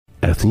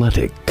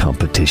athletic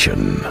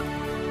competition.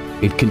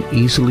 It can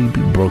easily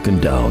be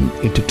broken down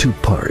into two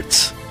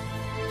parts: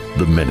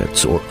 the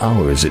minutes or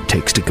hours it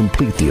takes to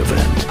complete the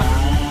event,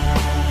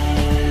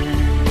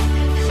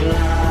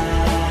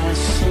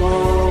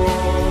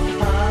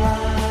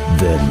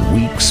 then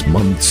weeks,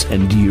 months,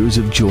 and years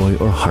of joy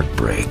or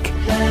heartbreak.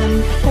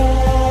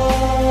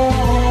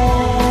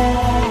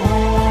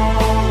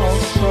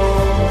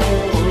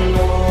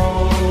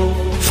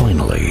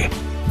 Finally,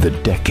 the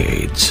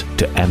decades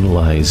to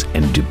analyze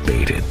and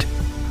debate it.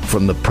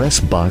 From the press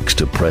box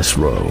to press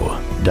row,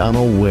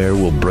 Donald Ware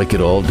will break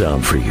it all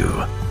down for you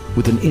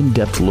with an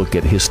in-depth look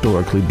at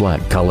historically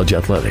black college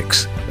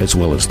athletics, as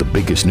well as the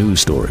biggest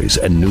news stories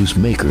and news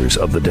makers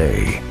of the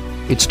day.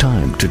 It's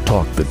time to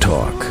talk the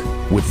talk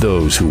with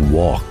those who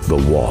walk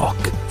the walk.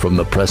 From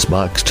the press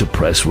box to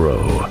press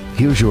row,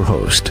 here's your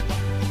host,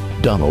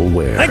 Donald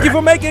Ware. Thank you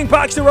for making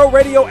Box to Row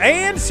Radio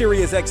and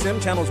Sirius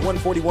XM channels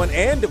 141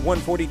 and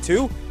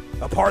 142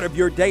 a part of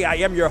your day. I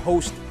am your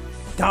host,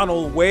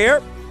 Donald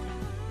Ware.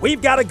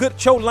 We've got a good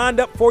show lined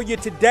up for you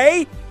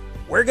today.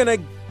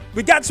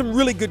 We got some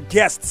really good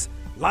guests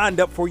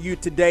lined up for you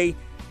today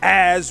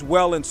as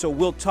well, and so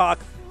we'll talk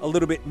a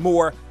little bit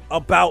more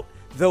about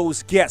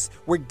those guests.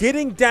 We're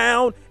getting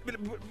down.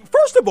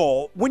 First of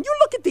all, when you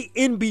look at the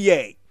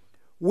NBA,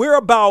 we're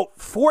about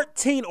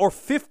 14 or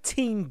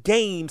 15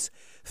 games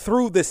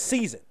through the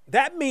season.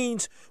 That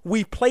means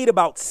we've played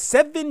about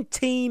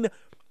 17%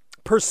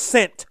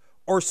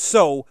 or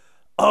so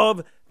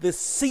of the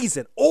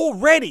season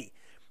already.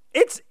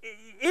 It's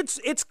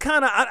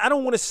kind of, I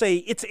don't want to say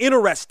it's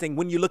interesting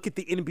when you look at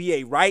the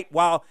NBA, right?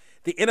 While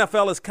the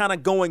NFL is kind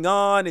of going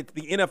on, the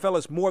NFL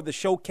is more of the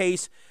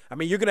showcase. I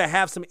mean, you're going to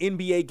have some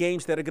NBA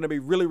games that are going to be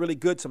really, really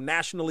good, some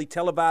nationally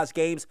televised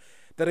games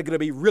that are going to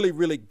be really,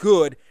 really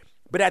good.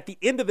 But at the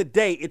end of the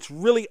day, it's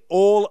really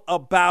all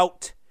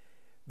about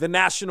the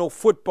National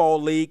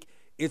Football League.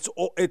 It's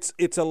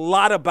a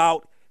lot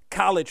about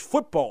college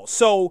football.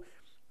 So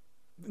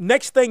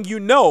next thing you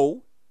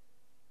know,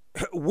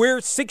 we're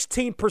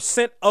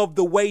 16% of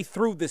the way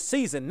through the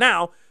season.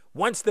 Now,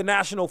 once the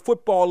National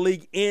Football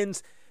League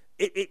ends,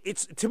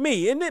 it's to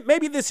me, and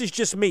maybe this is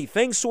just me,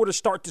 things sort of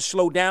start to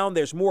slow down.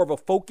 There's more of a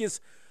focus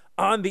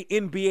on the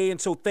NBA, and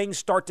so things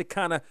start to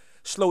kind of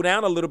slow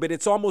down a little bit.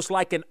 It's almost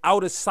like an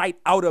out of sight,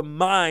 out of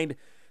mind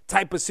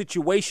type of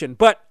situation.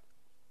 But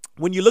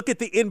when you look at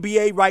the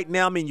NBA right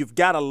now, I mean, you've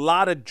got a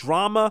lot of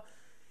drama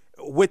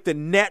with the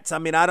Nets. I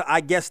mean,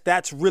 I guess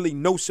that's really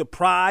no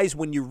surprise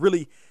when you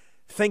really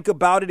think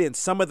about it, and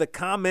some of the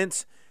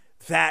comments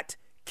that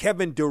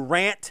Kevin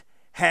Durant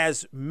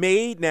has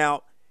made.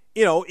 Now,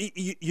 you know,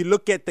 you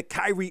look at the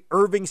Kyrie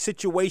Irving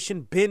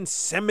situation, Ben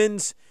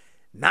Simmons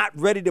not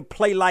ready to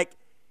play. Like,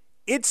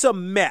 it's a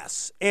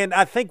mess. And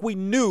I think we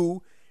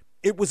knew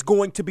it was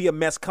going to be a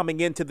mess coming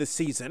into the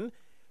season.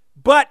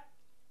 But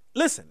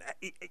listen,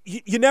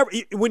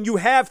 when you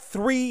have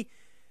three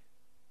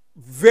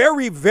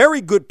very, very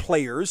good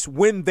players,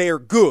 when they're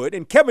good,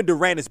 and Kevin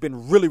Durant has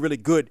been really, really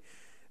good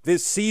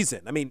this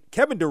season. I mean,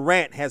 Kevin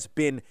Durant has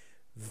been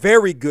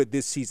very good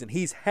this season.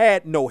 He's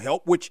had no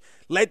help, which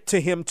led to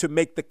him to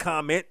make the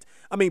comment.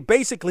 I mean,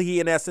 basically,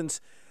 he, in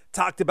essence,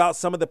 talked about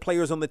some of the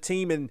players on the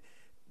team and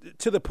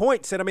to the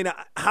point said, I mean,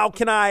 how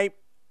can I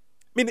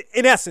mean,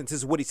 in essence,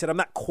 is what he said. I'm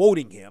not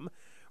quoting him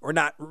or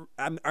not.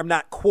 I'm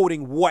not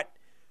quoting what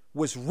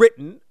was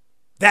written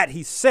that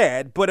he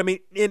said. But, I mean,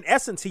 in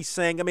essence, he's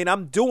saying, I mean,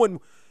 I'm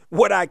doing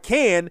what I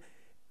can.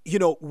 You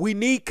know, we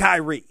need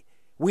Kyrie.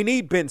 We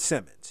need Ben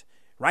Simmons.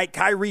 Right?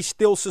 Kyrie's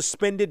still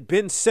suspended.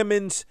 Ben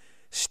Simmons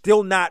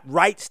still not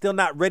right, still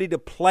not ready to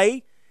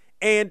play.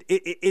 And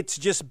it's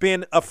just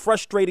been a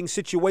frustrating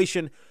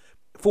situation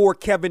for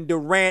Kevin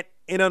Durant,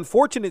 an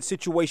unfortunate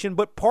situation,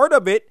 but part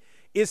of it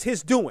is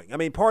his doing. I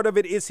mean, part of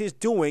it is his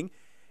doing.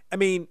 I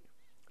mean,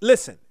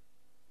 listen,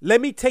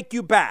 let me take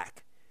you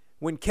back.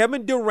 When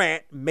Kevin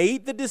Durant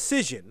made the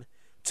decision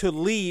to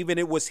leave, and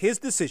it was his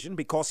decision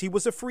because he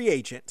was a free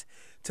agent,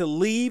 to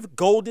leave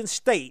Golden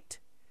State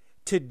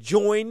to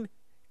join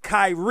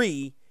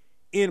Kyrie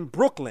in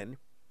Brooklyn,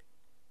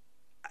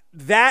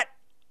 I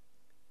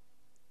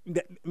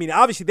mean,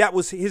 obviously that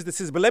was his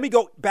decision, but let me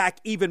go back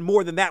even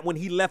more than that. When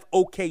he left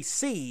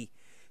OKC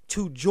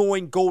to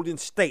join Golden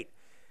State,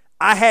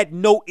 I had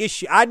no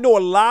issue. I know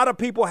a lot of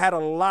people had a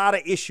lot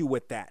of issue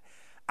with that.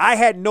 I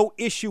had no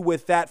issue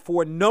with that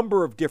for a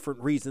number of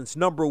different reasons.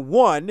 Number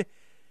one,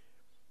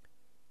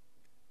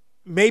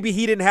 maybe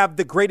he didn't have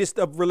the greatest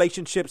of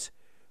relationships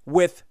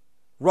with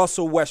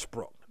Russell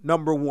Westbrook,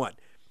 number one.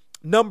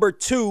 Number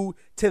two,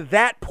 to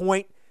that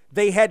point,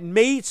 they had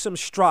made some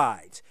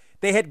strides.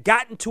 They had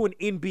gotten to an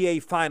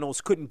NBA Finals,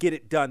 couldn't get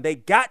it done. They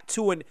got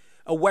to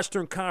a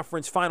Western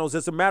Conference Finals.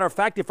 As a matter of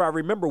fact, if I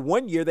remember,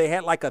 one year they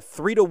had like a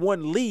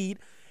 3-1 lead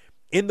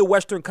in the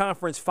Western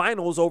Conference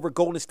Finals over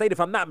Golden State. If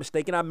I'm not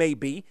mistaken, I may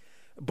be,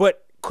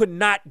 but could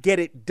not get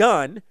it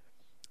done.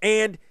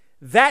 And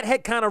that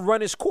had kind of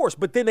run its course.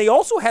 But then they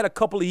also had a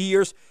couple of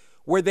years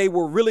where they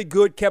were really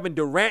good. Kevin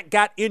Durant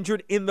got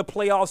injured in the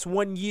playoffs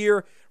one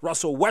year.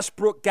 Russell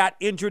Westbrook got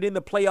injured in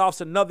the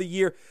playoffs another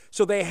year.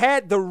 So they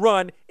had the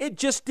run. It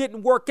just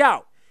didn't work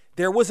out.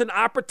 There was an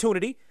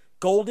opportunity.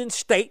 Golden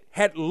State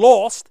had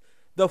lost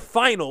the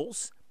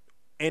finals,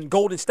 and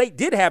Golden State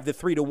did have the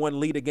 3-1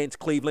 lead against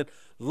Cleveland,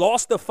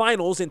 lost the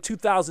finals in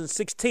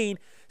 2016,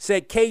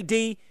 said,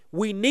 KD,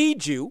 we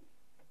need you.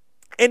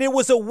 And it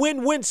was a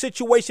win-win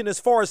situation as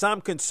far as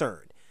I'm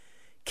concerned.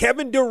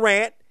 Kevin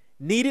Durant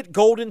needed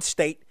Golden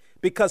State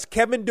because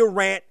Kevin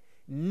Durant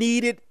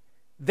needed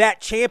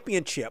that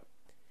championship,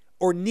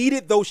 or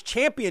needed those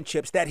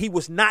championships that he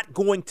was not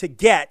going to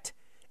get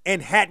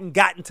and hadn't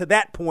gotten to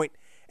that point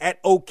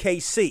at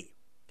OKC.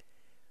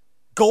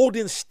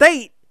 Golden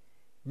State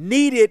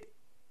needed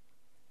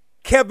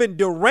Kevin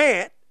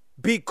Durant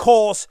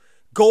because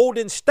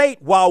Golden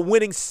State, while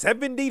winning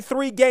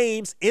 73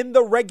 games in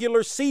the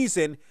regular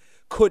season,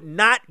 could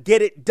not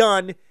get it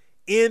done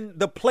in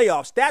the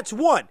playoffs. That's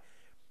one.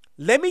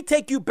 Let me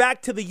take you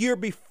back to the year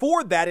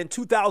before that in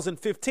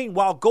 2015.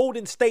 While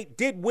Golden State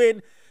did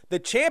win the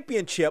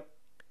championship,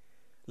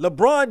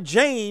 LeBron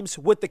James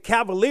with the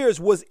Cavaliers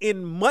was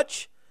in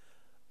much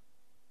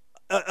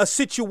a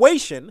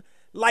situation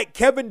like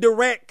Kevin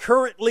Durant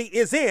currently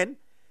is in.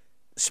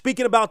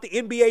 Speaking about the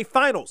NBA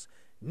Finals,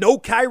 no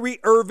Kyrie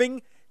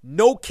Irving,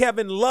 no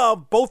Kevin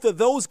Love. Both of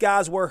those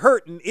guys were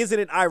hurt. And isn't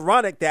it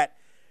ironic that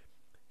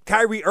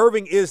Kyrie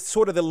Irving is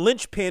sort of the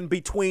linchpin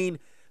between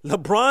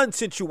LeBron's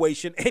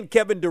situation and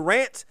Kevin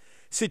Durant's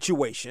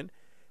situation?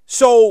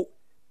 So,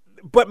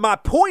 but my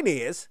point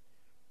is,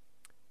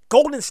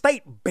 Golden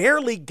State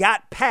barely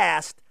got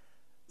past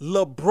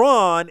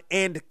LeBron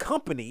and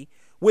company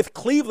with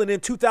Cleveland in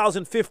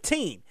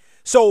 2015.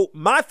 So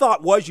my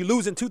thought was, you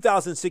lose in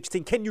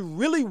 2016. Can you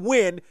really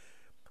win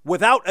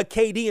without a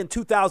KD in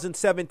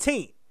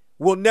 2017?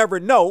 We'll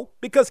never know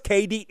because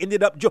KD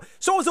ended up.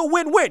 So it's a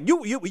win-win.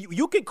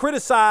 You can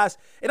criticize,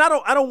 and I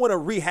don't want to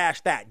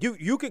rehash that.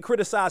 You can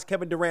criticize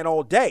Kevin Durant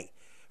all day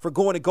for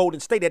going to Golden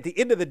State. At the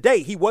end of the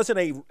day, he wasn't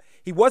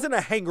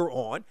a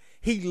hanger-on.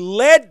 He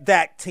led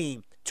that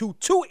team to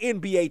 2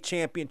 NBA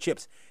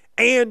championships,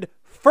 and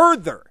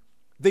further,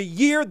 the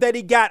year that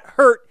he got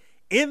hurt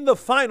in the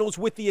finals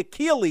with the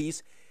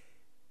Achilles,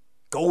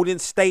 Golden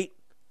State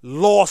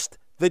lost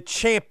the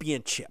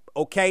championship.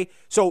 Okay,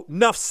 so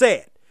enough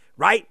said,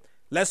 right?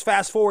 Let's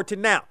fast forward to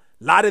now.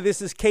 A lot of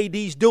this is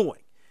KD's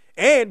doing.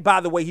 And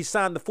by the way, he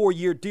signed the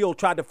 4-year deal,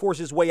 tried to force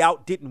his way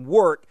out, didn't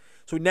work.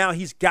 So now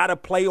he's got to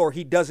play or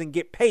he doesn't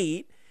get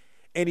paid.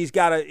 And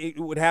it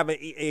would have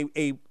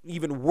a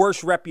even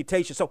worse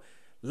reputation. So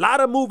a lot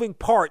of moving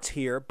parts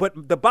here.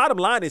 But the bottom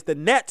line is the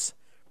Nets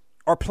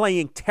are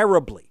playing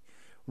terribly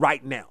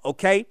right now,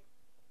 okay?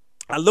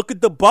 I look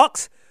at the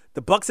Bucks.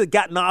 The Bucks have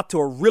gotten off to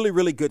a really,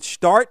 really good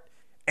start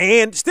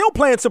and still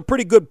playing some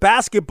pretty good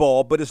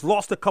basketball, but has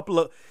lost a couple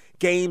of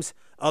games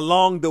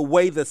along the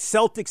way. The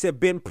Celtics have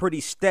been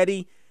pretty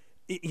steady.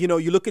 You know,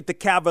 you look at the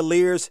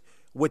Cavaliers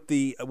with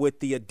the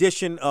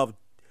addition of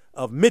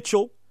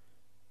Mitchell,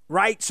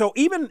 right? So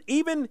even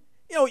you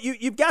know,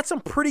 you've got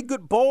some pretty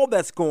good ball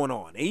that's going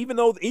on. Even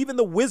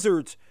the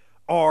Wizards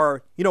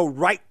are, you know,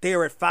 right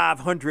there at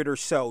 500 or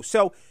so.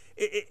 So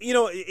you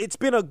know, it's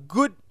been a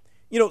good,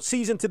 you know,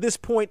 season to this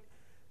point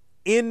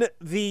in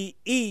the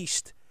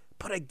East.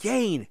 But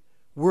again,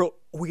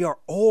 we are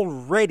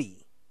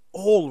already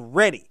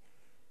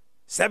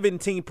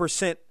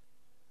 17%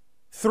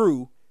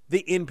 through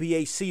the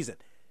NBA season.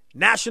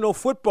 National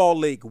Football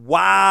League,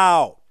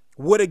 wow.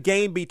 What a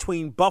game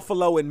between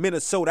Buffalo and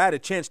Minnesota. I had a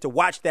chance to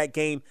watch that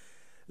game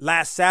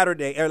last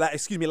Sunday.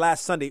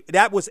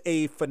 That was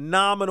a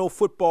phenomenal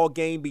football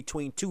game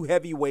between two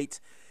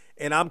heavyweights,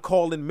 and I'm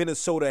calling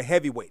Minnesota a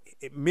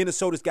heavyweight.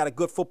 Minnesota's got a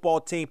good football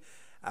team.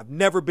 I've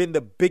never been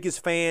the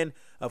biggest fan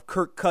of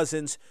Kirk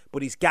Cousins,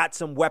 but he's got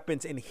some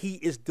weapons, and he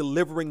is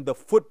delivering the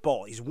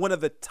football. He's one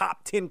of the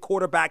top 10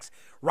 quarterbacks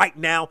right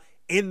now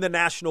in the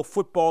National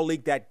Football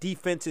League. That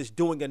defense is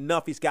doing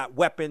enough. He's got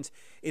weapons.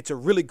 It's a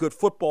really good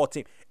football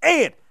team.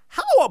 And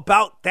how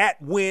about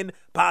that win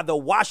by the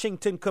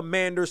Washington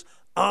Commanders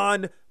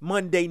on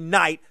Monday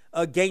night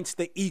against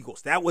the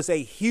Eagles? That was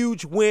a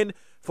huge win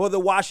for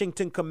the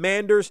Washington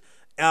Commanders.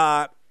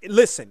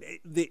 Listen,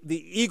 the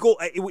Eagle,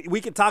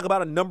 we can talk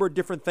about a number of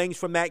different things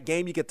from that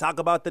game. You can talk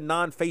about the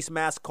non-face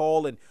mask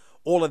call and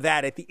all of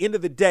that. At the end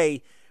of the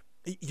day,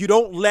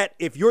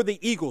 if you're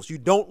the Eagles, you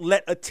don't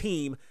let a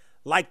team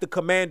like the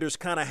Commanders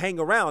kind of hang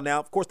around. Now,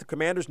 of course, the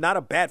Commanders, not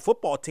a bad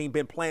football team,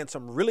 been playing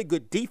some really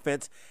good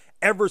defense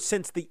ever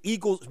since the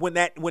Eagles, when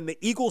the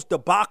Eagles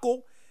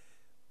debacle,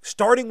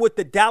 starting with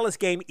the Dallas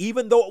game,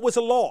 even though it was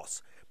a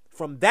loss,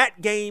 from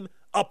that game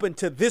up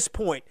until this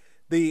point,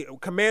 the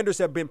Commanders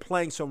have been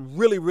playing some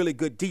really, really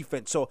good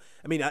defense. So,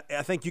 I mean,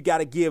 I think you got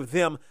to give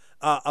them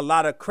a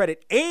lot of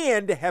credit,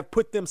 and have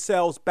put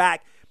themselves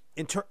back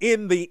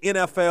in the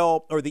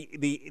NFL or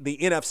the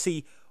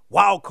NFC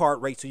wild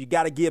card race. So you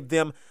got to give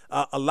them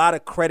a lot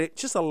of credit.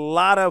 Just a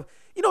lot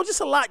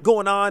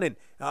going on, and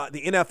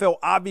the NFL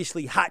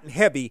obviously hot and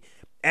heavy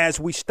as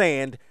we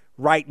stand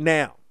right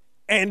now.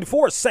 And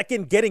for a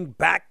second, getting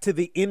back to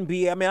the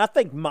NBA, I mean, I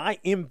think my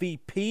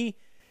MVP,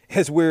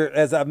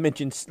 as I've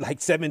mentioned, like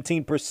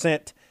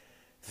 17%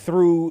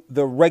 through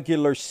the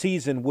regular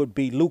season, would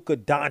be Luka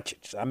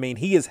Doncic. I mean,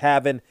 he is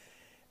having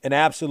an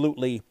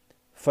absolutely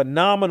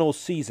phenomenal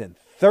season.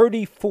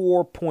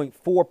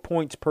 34.4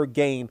 points per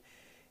game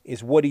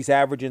is what he's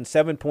averaging,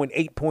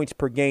 7.8 points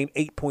per game,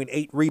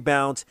 8.8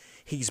 rebounds.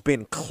 He's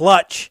been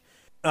clutch.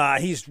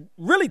 He's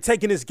really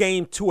taken his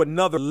game to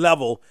another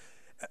level.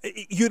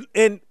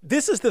 And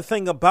this is the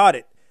thing about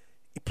it.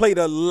 He played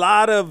a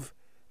lot of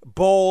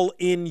ball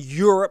in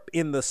Europe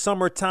in the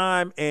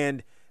summertime,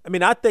 and I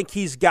mean, I think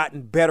he's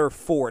gotten better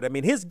for it. I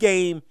mean, his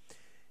game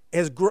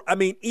has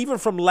even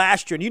from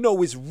last year, and he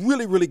was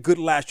really, really good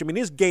last year. I mean,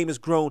 his game has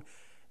grown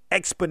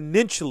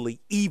exponentially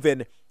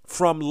even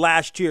from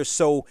last year.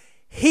 So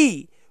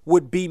he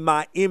would be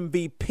my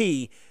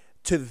MVP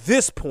to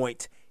this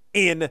point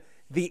in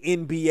the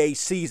NBA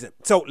season.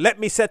 So let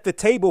me set the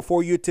table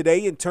for you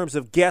today in terms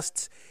of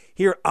guests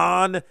here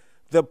on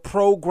the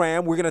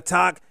program. We're going to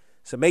talk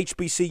some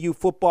HBCU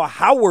football.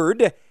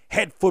 Howard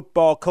head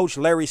football coach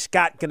Larry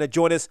Scott going to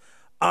join us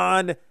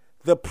on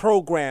the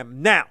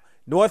program. Now,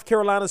 North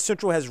Carolina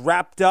Central has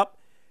wrapped up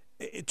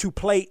to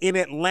play in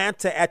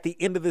Atlanta at the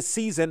end of the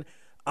season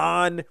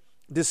on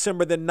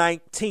December the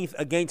 19th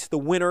against the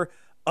winner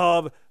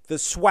of the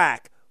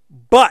SWAC.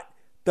 But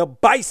the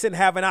Bison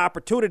have an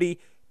opportunity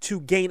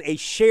to gain a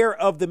share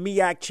of the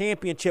MEAC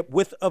championship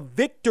with a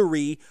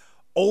victory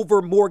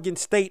over Morgan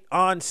State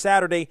on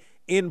Saturday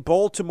in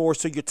Baltimore.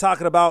 So you're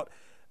talking about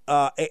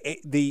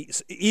the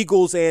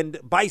Eagles and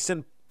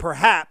Bison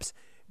perhaps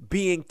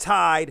being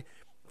tied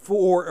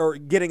for or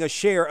getting a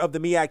share of the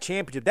MEAC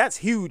championship. That's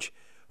huge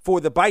for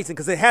the Bison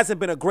because it hasn't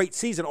been a great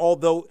season,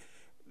 although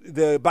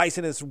the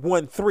Bison has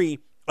won 3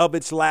 of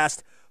its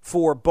last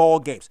 4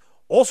 ball games.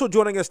 Also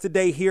joining us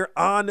today here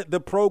on the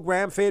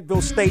program,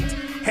 Fayetteville State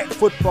head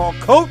football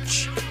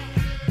coach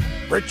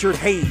Richard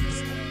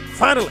Hayes.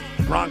 Finally,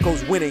 the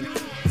Broncos winning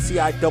the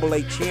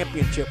CIAA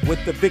championship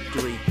with the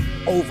victory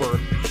over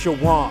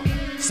Shawan.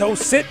 So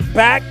sit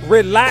back,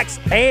 relax,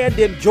 and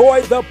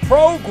enjoy the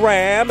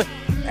program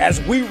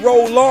as we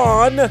roll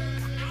on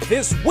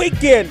this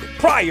weekend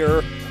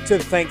prior to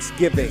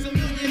Thanksgiving. There's a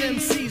million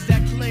MCs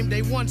that claim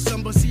they want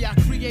some, but see, I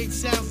create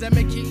sounds that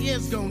make your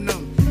ears go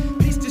numb.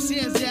 Peace to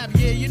Shan Zab,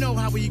 yeah, you know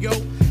how we go.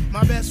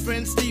 My best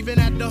friend Steven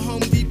at the Home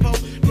Depot.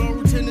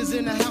 Laurelton is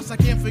in the house, I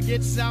can't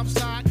forget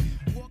Southside.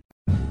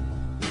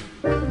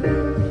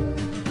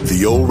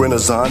 The old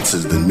Renaissance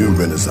is the new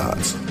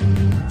Renaissance,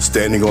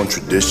 standing on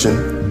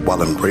tradition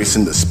while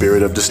embracing the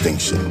spirit of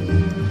distinction.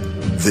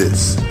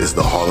 This is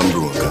the Harlem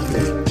Brewing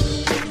Company.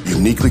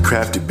 Uniquely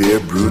crafted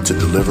beer brewed to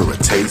deliver a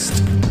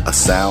taste, a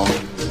sound,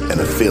 and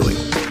a feeling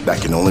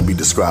that can only be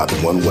described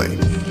in one way,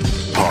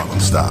 Harlem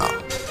style.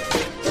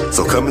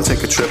 So come and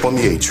take a trip on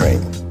the A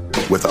Train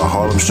with our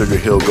Harlem Sugar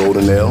Hill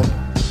Golden Ale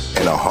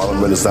and our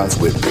Harlem Renaissance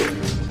Wit Beer,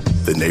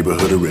 the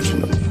neighborhood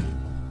original.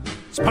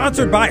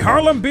 Sponsored by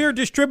Harlem Beer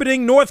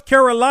Distributing North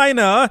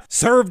Carolina,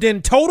 served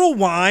in Total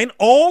Wine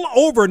all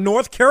over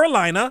North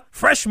Carolina,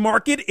 Fresh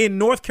Market in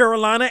North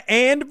Carolina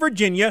and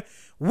Virginia,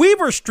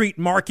 Weaver Street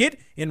Market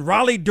in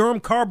Raleigh, Durham,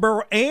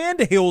 Carrboro, and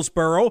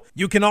Hillsborough.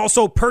 You can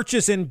also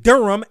purchase in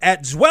Durham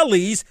at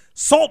Zwelly's,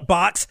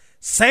 Saltbox,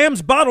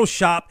 Sam's Bottle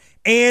Shop,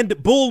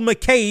 and Bull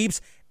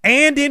McCabe's,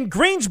 and in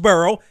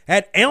Greensboro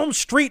at Elm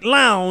Street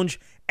Lounge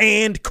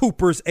and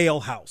Cooper's Ale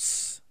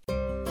House.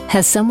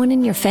 Has someone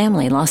in your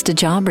family lost a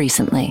job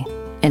recently,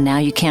 and now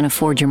you can't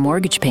afford your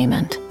mortgage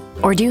payment?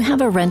 Or do you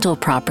have a rental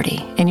property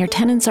and your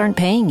tenants aren't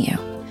paying you?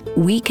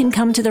 We can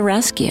come to the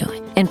rescue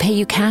and pay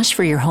you cash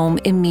for your home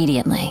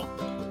immediately.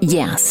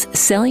 Yes,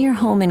 sell your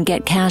home and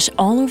get cash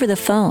all over the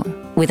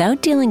phone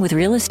without dealing with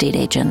real estate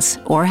agents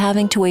or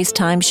having to waste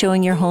time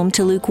showing your home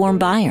to lukewarm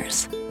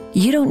buyers.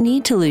 You don't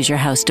need to lose your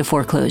house to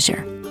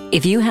foreclosure.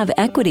 If you have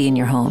equity in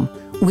your home,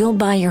 we'll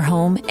buy your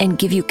home and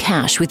give you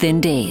cash within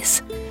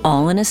days,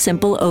 all in a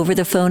simple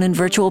over-the-phone and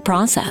virtual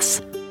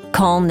process.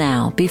 Call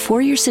now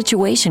before your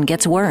situation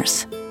gets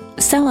worse.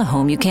 Sell a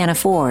home you can't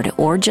afford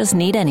or just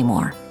need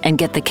anymore and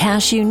get the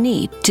cash you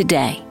need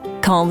today.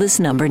 Call this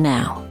number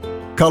now.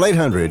 Call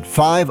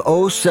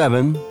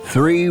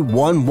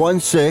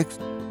 800-507-3116.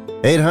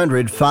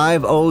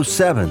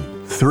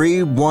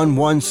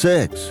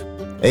 800-507-3116.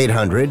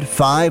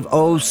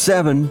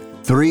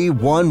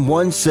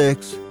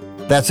 800-507-3116.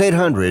 That's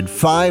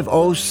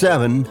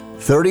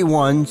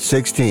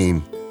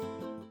 800-507-3116.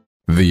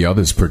 The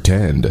others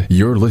pretend.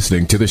 You're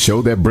listening to the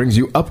show that brings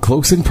you up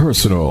close and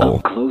personal.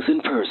 Up close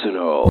and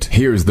personal.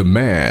 Here's the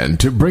man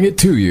to bring it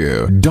to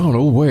you,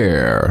 Donald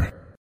Ware.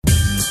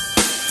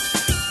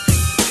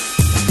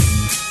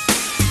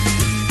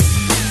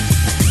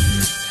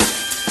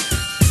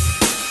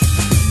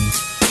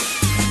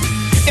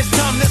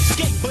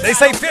 They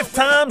say 5th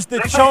time's the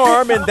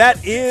charm, and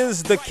that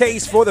is the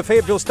case for the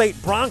Fayetteville State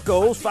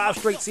Broncos. 5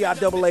 straight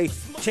CIAA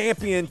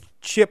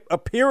championship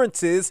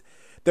appearances.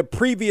 The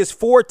previous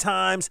 4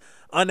 times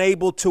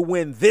unable to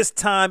win. This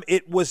time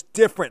it was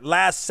different.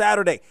 Last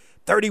Saturday,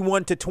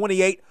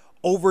 31-28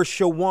 over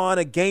Shawan.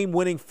 A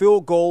game-winning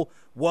field goal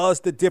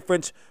was the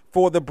difference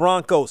for the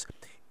Broncos.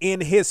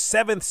 In his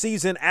 7th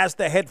season as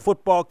the head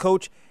football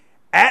coach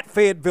at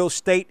Fayetteville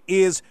State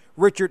is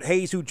Richard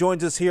Hayes, who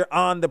joins us here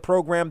on the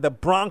program. The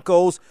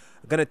Broncos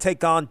are going to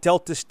take on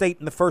Delta State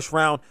in the first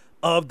round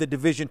of the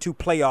Division II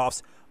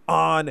playoffs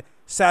on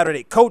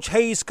Saturday. Coach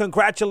Hayes,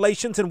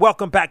 congratulations and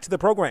welcome back to the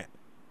program.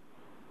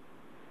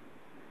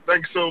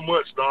 Thanks so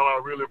much, Don.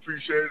 I really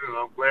appreciate it, and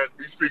I'm glad to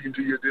be speaking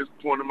to you at this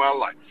point in my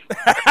life.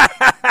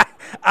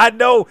 I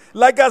know.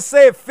 Like I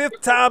said,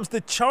 5th time's the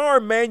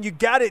charm, man. You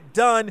got it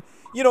done.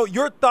 You know,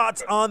 your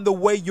thoughts on the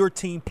way your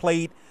team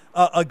played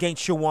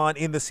against Shawan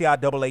in the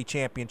CIAA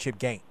championship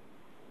game?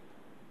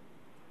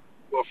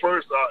 Well,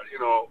 first,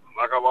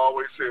 like I've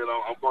always said,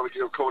 I'm going to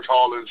give Coach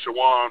Hall and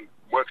Shawan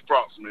much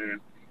props,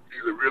 man.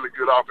 He's a really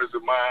good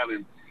offensive mind,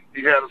 and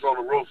he had us on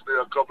the ropes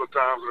there a couple of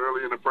times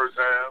early in the first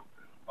half.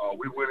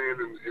 We went in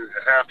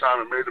at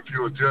halftime and made a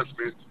few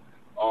adjustments,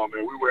 and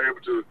we were able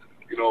to,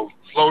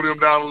 slow them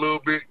down a little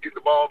bit, get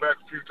the ball back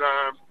a few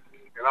times,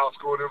 and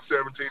outscore them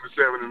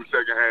 17-7 in the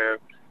second half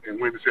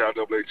and win the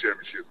CIAA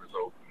championship. And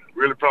so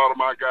really proud of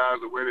my guys,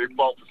 the way they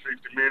fought for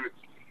 60 minutes.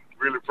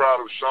 Really proud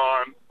of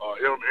Sean,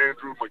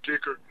 Andrew, my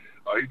kicker.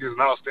 He did an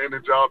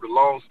outstanding job. The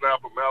long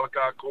snapper,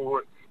 Malachi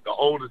Cord, the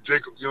holder,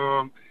 Jacob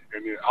Young,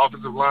 and the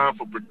offensive line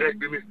for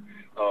protecting it.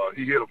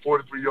 He hit a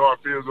 43-yard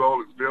field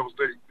goal at Fayetteville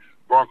State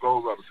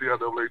Broncos are the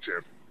CIAA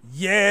champions.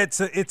 Yeah,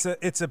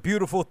 it's a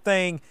beautiful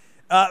thing.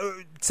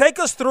 Take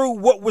us through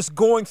what was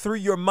going through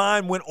your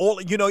mind when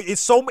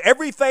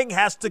everything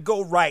has to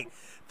go right.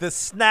 The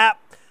snap,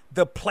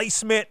 the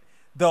placement,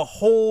 the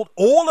hold,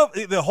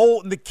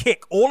 and the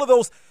kick, all of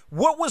those.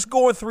 What was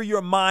going through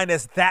your mind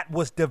as that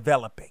was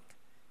developing?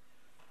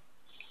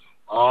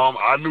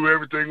 I knew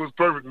everything was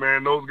perfect,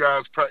 man. Those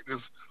guys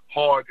practice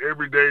hard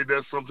every day.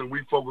 That's something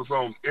we focus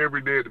on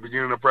every day at the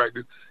beginning of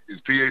practice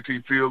is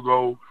PAT field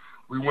goal.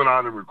 We went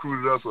out and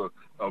recruited us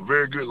a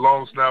very good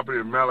long snapper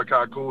in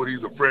Malachi Cord.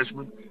 He's a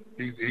freshman.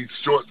 He's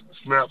short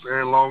snaps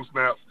and long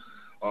snaps.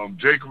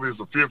 Jacob is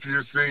a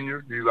 5th-year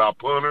senior. He's our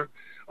punter.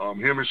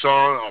 Him and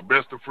Sean are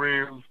best of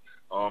friends,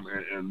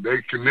 and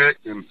they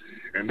connect, and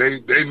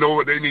they know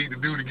what they need to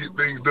do to get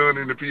things done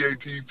in the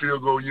PAT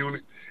field goal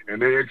unit, and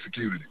they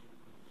executed it.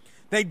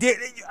 They did.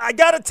 I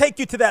got to take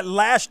you to that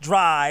last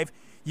drive.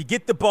 You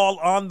get the ball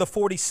on the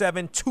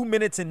 47, 2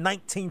 minutes and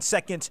 19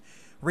 seconds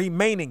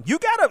remaining. You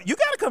gotta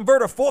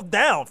convert a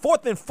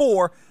 4th and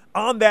 4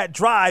 on that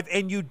drive,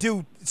 and you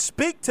do.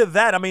 Speak to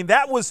that. I mean,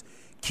 that was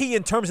key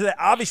in terms of that.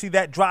 Obviously,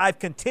 that drive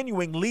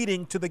continuing,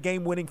 leading to the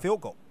game-winning field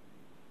goal.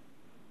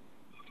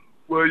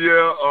 Well,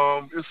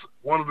 yeah, it's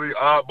one of the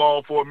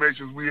oddball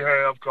formations we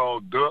have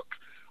called duck.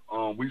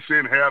 We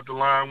send half the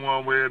line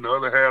one way and the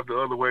other half the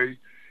other way,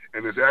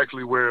 and it's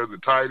actually where the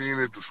tight end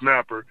is the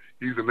snapper.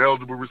 He's an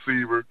eligible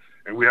receiver,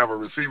 and we have a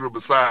receiver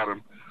beside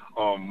him.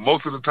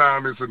 Most of the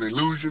time it's an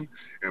illusion,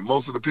 and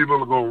most of the people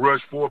are going to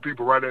rush 4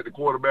 people right at the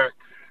quarterback,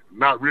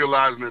 not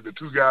realizing that the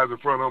 2 guys in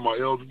front of them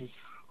are eligible.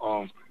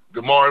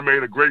 Damari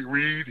made a great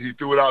read. He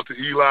threw it out to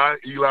Eli.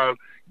 Eli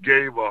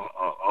gave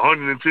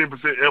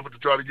 110% effort to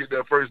try to get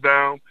that first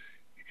down.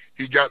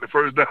 He got the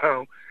first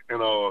down,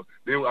 and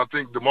then I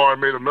think Damari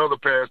made another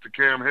pass to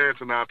Cam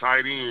Hansen, our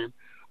tight end,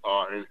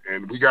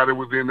 and we got it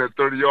within that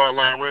 30-yard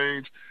line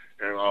range.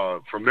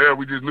 And from there,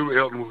 we just knew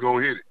Elton was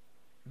going to hit it.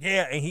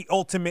 Yeah, and he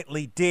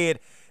ultimately did.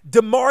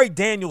 Damari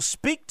Daniels,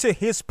 speak to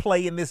his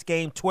play in this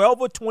game.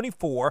 12 of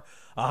 24,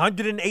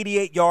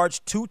 188 yards,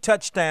 2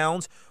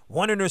 touchdowns,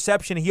 1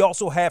 interception. He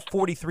also had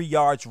 43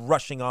 yards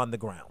rushing on the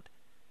ground.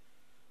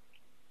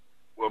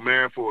 Well,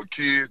 man, for a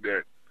kid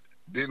that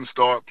didn't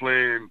start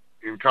playing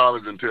in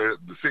college until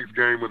the 6th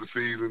game of the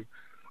season,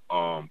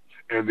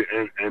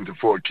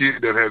 for a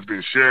kid that has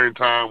been sharing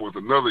time with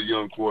another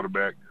young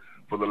quarterback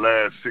for the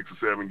last 6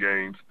 or 7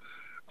 games,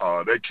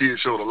 that kid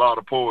showed a lot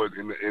of poise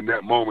in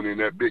that moment, in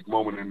that big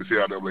moment in the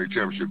CIAA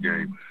championship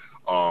game.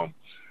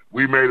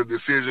 We made a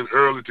decision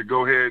early to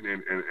go ahead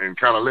and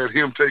kind of let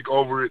him take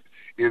over it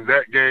in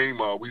that game.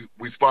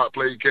 We spot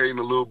played Caden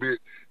a little bit.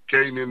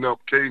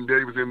 Caden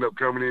Davis ended up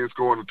coming in,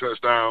 scoring a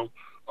touchdown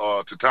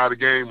to tie the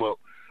game up.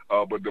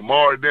 But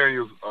Damari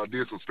Daniels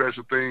did some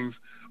special things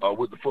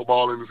with the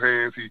football in his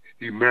hands.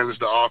 He managed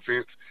the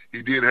offense.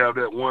 He did have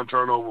that 1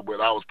 turnover,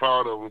 but I was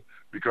proud of him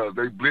because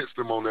they blitzed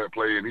him on that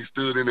play, and he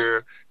stood in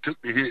there,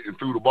 took the hit, and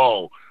threw the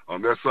ball.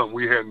 That's something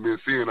we hadn't been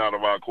seeing out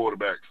of our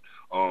quarterbacks,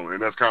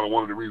 and that's kind of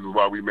one of the reasons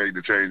why we made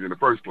the change in the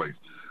first place.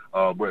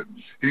 But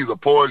he's a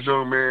poised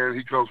young man.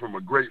 He comes from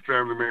a great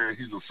family, man.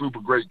 He's a super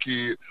great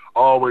kid,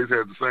 always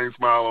has the same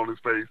smile on his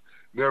face,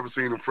 never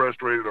seen him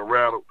frustrated or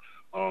rattled,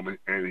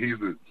 and he's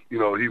he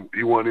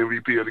won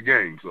MVP of the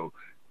game. So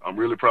I'm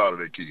really proud of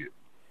that kid.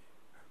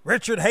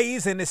 Richard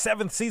Hayes, in his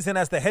 7th season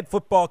as the head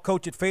football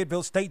coach at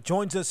Fayetteville State,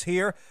 joins us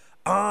here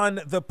on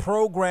the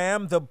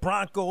program. The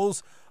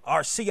Broncos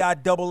are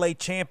CIAA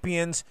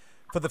champions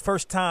for the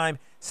first time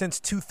since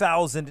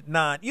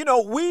 2009. You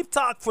know, we've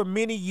talked for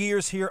many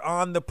years here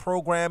on the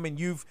program, and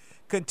you've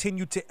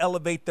continued to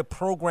elevate the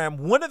program.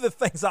 One of the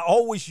things I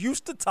always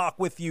used to talk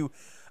with you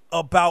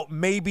about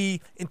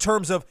maybe in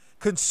terms of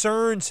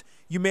concerns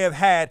you may have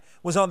had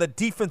was on the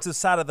defensive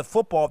side of the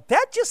football.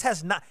 That just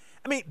has not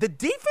 – I mean, the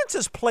defense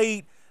has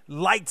played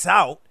lights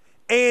out,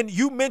 and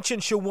you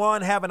mentioned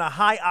Shawan having a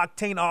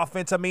high-octane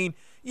offense. I mean,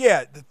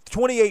 yeah,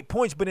 28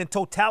 points, but in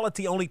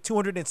totality only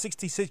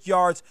 266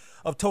 yards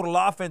of total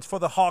offense for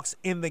the Hawks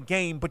in the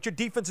game. But your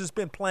defense has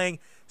been playing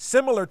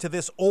similar to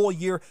this all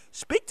year.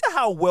 Speak to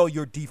how well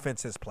your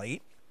defense has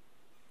played.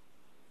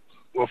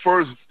 Well,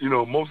 first,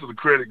 most of the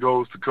credit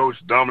goes to Coach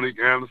Dominic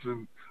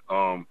Anderson,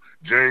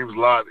 James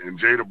Lott, and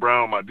Jada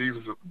Brown, my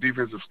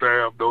defensive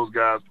staff. Those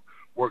guys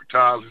work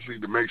tirelessly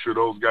to make sure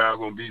those guys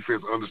on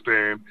defense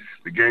understand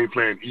the game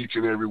plan each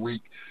and every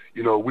week.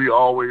 We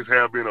always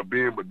have been a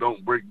bend but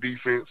don't break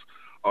defense.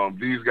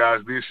 These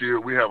guys this year,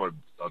 we have a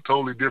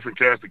totally different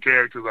cast of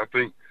characters. I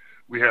think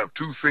we have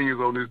two seniors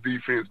on this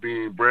defense,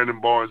 being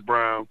Brandon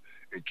Barnes-Brown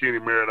and Kenny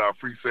Merritt, our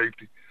free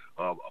safety.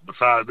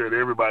 Besides that,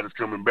 everybody's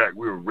coming back.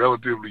 We were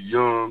relatively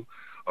young.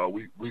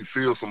 We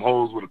filled some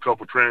holes with a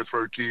couple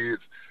transfer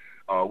kids.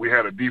 We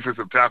had a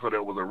defensive tackle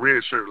that was a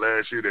red shirt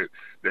last year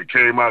that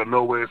came out of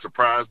nowhere and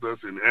surprised us,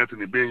 and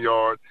Anthony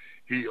Benyard.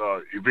 He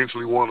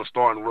eventually won a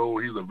starting role.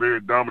 He's a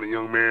very dominant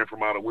young man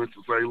from out of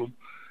Winston-Salem.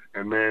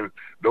 And, man,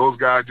 those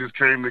guys just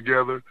came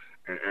together,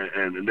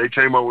 and they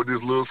came up with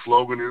this little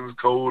slogan, "It was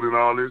cold," and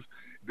all this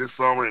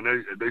summer,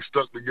 and they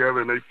stuck together,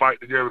 and they fight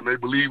together, and they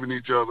believe in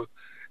each other.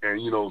 And,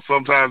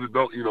 sometimes it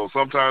don't,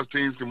 sometimes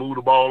teams can move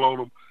the ball on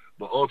them,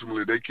 but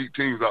ultimately they keep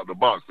teams out the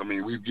box. I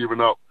mean, we've given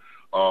up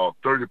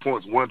 30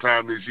 points one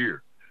time this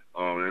year,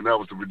 and that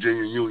was the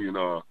Virginia Union,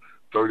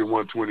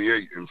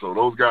 31-28. And so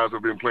those guys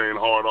have been playing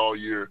hard all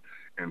year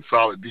and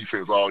solid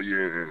defense all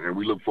year, and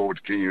we look forward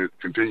to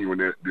continuing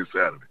that this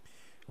Saturday.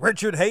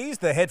 Richard Hayes,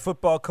 the head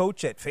football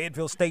coach at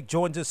Fayetteville State,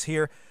 joins us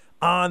here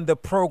on the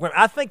program.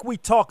 I think we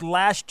talked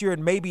last year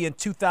and maybe in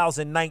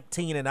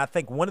 2019, and I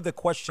think one of the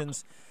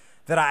questions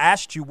that I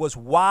asked you was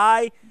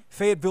why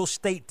Fayetteville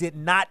State did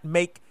not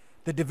make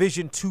the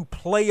Division II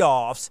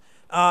playoffs.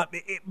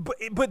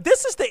 But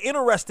this is the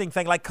interesting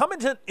thing. Like, coming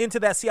into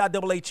that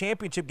CIAA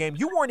championship game,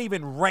 you weren't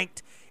even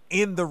ranked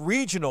in the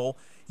regional.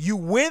 You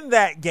win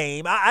that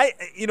game.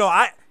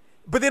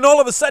 But then all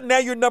of a sudden now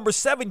you're number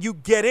 7. You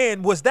get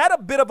in. Was that a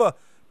bit of a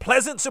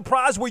pleasant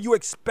surprise? Were you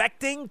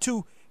expecting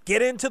to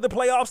get into the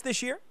playoffs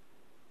this year?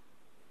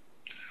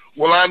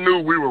 Well, I knew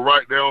we were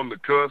right there on the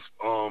cusp.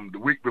 The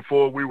week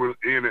before, we were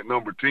in at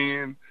number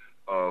 10.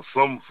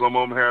 Some of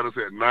them had us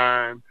at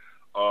 9.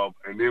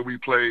 And then we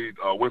played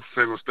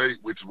Winston-Salem State,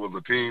 which was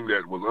a team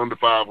that was under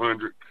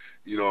 500,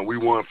 and we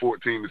won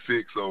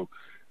 14-6. So,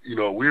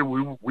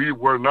 we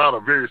were not a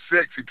very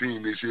sexy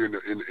team this year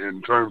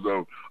in terms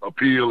of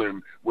appeal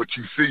and what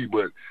you see,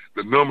 but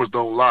the numbers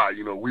don't lie.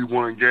 We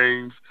won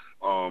games.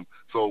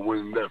 So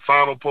when that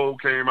final poll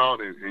came out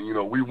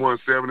and we won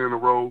 7 in a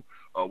row,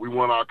 we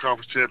won our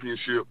conference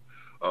championship.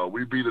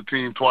 We beat a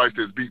team twice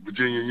that's beat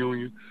Virginia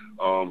Union.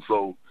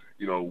 So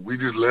we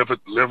just left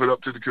it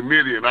up to the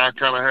committee, and I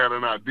kind of had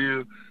an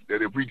idea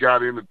that if we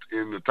got in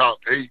the top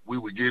 8, we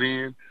would get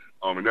in,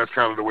 and that's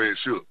kind of the way it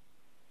should.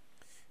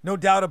 No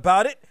doubt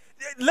about it.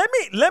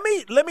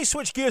 Let me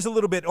switch gears a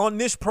little bit on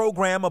this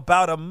program.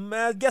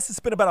 I guess it's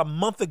been about a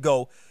month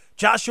ago,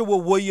 Joshua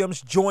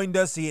Williams joined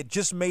us. He had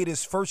just made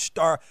his first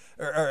start,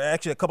 or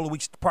actually a couple of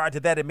weeks prior to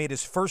that, he made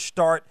his first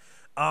start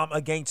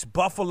against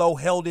Buffalo,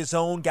 held his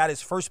own, got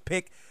his first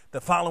pick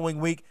the following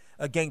week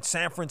against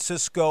San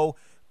Francisco.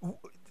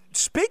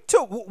 Speak to,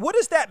 what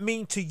does that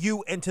mean to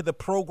you and to the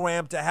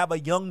program to have a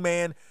young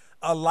man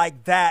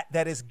like that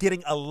is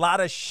getting a lot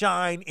of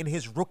shine in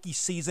his rookie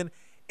season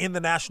in the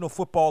National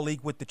Football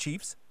League with the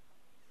Chiefs?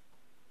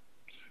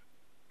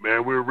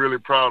 Man, we're really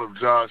proud of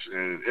Josh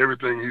and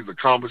everything he's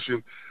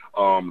accomplishing,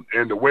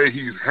 and the way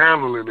he's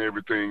handling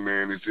everything,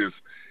 man. It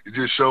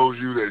just shows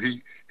you that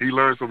he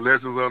learned some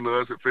lessons under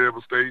us at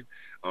Fayetteville State.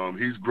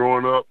 He's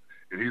growing up,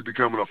 and he's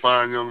becoming a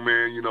fine young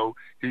man.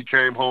 He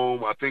came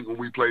home, I think when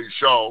we played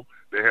Shaw,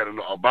 they had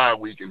a bye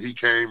week, and he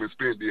came and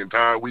spent the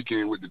entire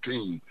weekend with the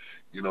team.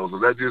 So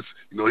that just,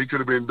 he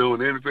could have been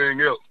doing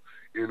anything else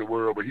in the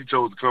world, but he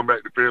chose to come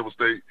back to Fayetteville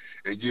State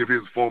and give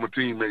his former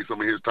teammates some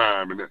of his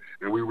time,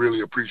 and we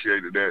really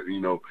appreciated that,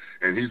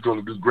 and he's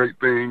going to do great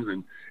things,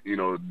 and,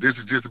 this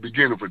is just the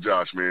beginning for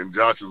Josh, man.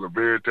 Josh is a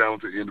very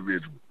talented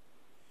individual.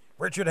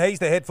 Richard Hayes,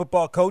 the head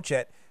football coach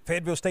at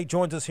Fayetteville State,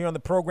 joins us here on the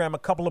program. A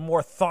couple of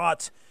more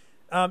thoughts.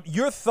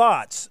 Your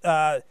thoughts,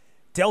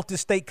 Delta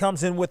State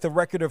comes in with a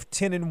record of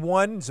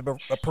 10-1. It's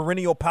a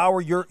perennial power.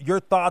 Your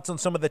thoughts on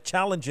some of the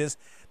challenges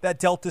that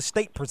Delta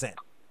State present?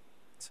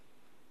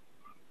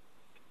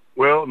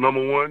 Well,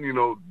 number one,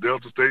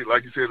 Delta State,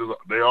 like you said,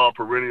 they are a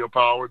perennial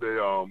power. They,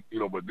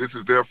 but this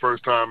is their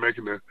first time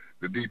making the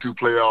D2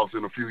 playoffs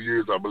in a few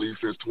years, I believe,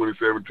 since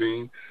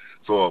 2017.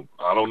 So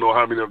I don't know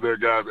how many of their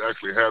guys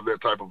actually have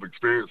that type of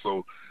experience.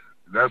 So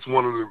that's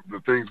one of the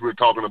things we're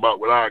talking about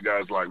with our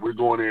guys. Like, we're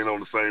going in on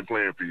the same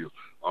playing field.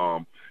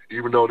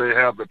 even though they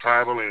have the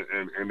title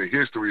and the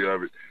history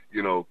of it,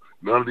 you know,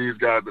 none of these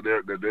guys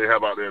that they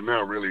have out there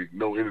now really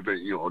know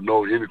anything,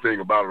 know anything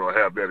about it or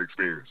have that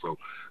experience. So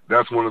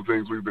that's one of the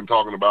things we've been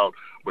talking about.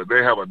 But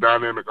they have a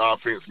dynamic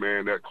offense,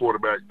 man. That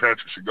quarterback,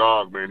 Patrick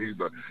Shagog, man,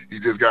 he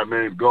just got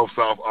named Gulf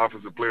South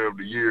Offensive Player of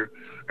the Year.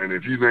 And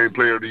if you name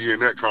Player of the Year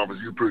in that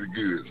conference, you're pretty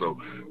good. So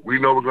we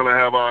know we're going to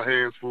have our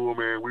hands full,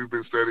 man. We've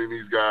been studying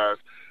these guys,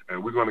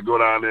 and we're going to go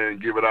down there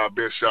and give it our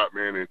best shot,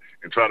 man,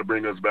 and try to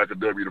bring us back a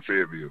W to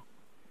Fayetteville.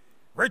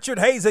 Richard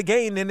Hayes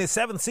again in his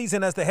 7th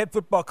season as the head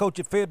football coach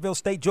at Fayetteville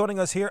State, joining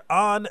us here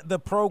on the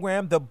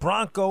program. The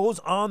Broncos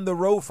on the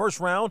road, first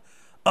round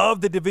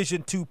of the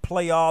Division II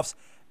playoffs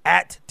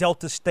at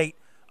Delta State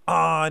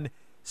on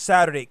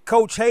Saturday.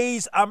 Coach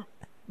Hayes,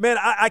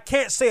 I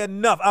can't say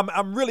enough.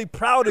 I'm really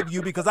proud of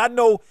you because I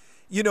know,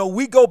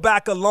 we go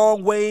back a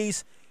long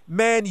ways.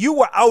 Man, you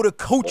were out of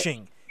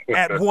coaching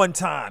at one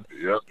time.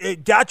 Yep.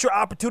 It got your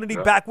opportunity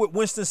back with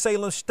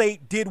Winston-Salem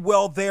State, did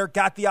well there,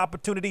 got the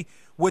opportunity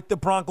with the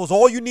Broncos.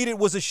 All you needed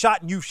was a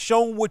shot, and you've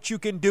shown what you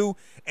can do,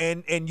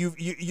 and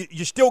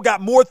you still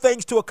got more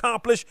things to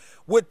accomplish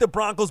with the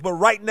Broncos, but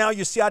right now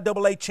you're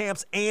CIAA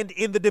champs and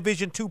in the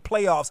Division II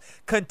playoffs.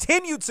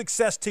 Continued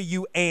success to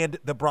you and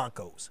the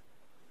Broncos.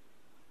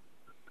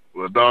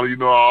 Well, Donald,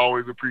 I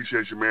always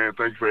appreciate you, man.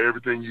 Thank you for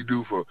everything you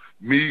do for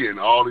me and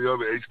all the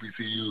other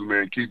HBCUs,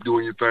 man. Keep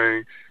doing your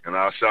thing, and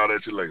I'll shout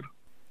at you later.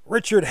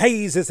 Richard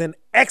Hayes is an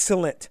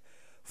excellent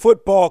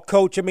football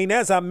coach.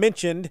 As I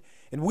mentioned,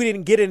 and we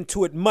didn't get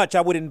into it much,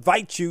 I would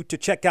invite you to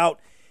check out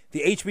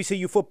the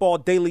HBCU Football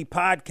Daily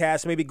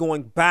Podcast, maybe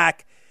going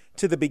back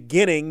to the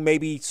beginning,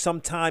 maybe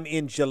sometime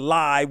in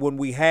July when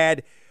we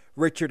had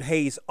Richard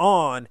Hayes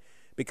on,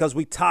 because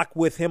we talked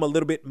with him a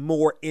little bit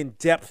more in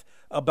depth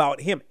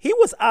about him. He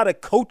was out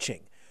of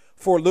coaching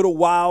for a little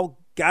while,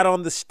 got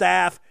on the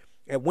staff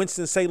at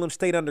Winston-Salem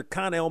State under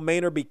Connell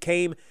Maynor,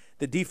 became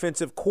the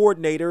defensive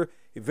coordinator,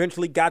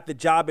 eventually got the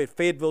job at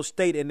Fayetteville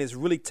State, and has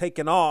really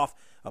taken off.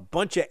 A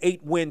bunch of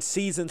 8-win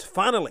seasons,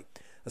 finally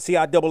a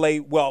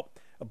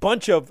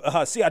bunch of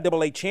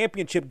CIAA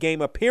championship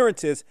game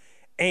appearances,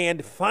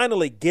 and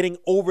finally getting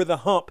over the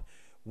hump,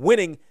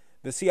 winning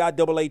the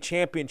CIAA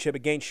championship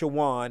against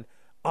Shawan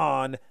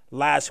on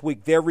last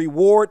week. Their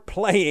reward,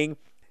 playing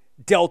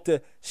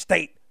Delta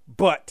State,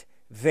 but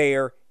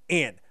they're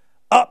in.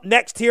 Up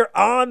next here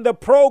on the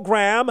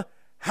program,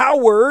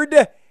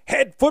 Howard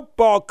head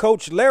football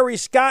coach Larry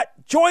Scott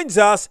joins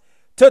us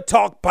to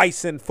talk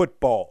Bison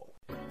football.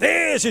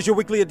 This is your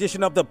weekly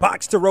edition of the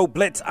Box to Row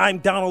Blitz. I'm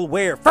Donald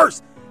Ware.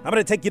 First, I'm going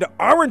to take you to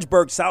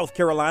Orangeburg, South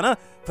Carolina,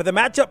 for the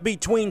matchup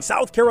between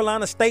South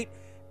Carolina State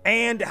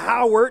and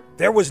Howard.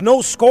 There was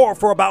no score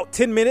for about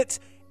 10 minutes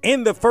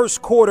in the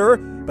first quarter,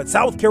 but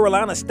South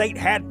Carolina State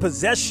had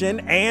possession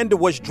and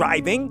was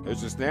driving.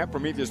 There's a snap.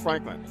 Prometheus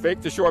Franklin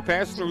faked the short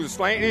pass through the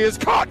slant. He is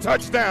caught.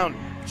 Touchdown.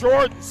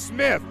 Jordan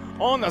Smith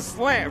on the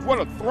slant. What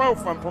a throw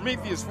from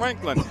Prometheus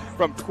Franklin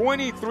from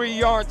 23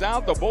 yards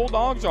out. The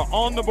Bulldogs are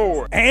on the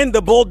board. And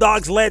the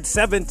Bulldogs led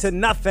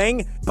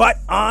 7-0, but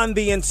on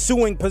the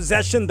ensuing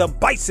possession, the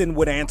Bison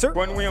would answer.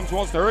 Quentin Williams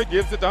wants to hurry,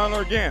 gives it to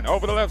Hunter again.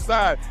 Over the left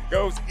side,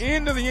 goes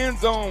into the end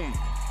zone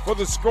for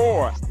the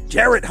score.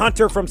 Jarrett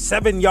Hunter from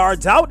 7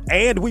 yards out,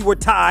 and we were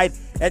tied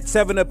at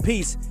 7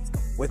 apiece.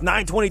 With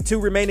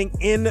 9:22 remaining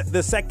in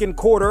the second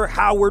quarter,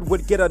 Howard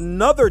would get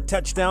another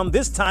touchdown,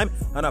 this time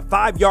on a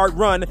 5-yard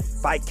run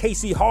by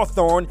Casey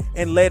Hawthorne,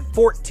 and led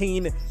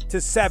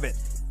 14-7.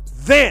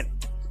 Then,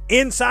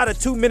 inside of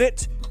 2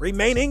 minutes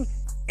remaining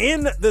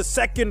in the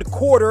second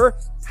quarter,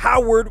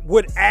 Howard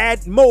would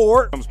add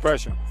more.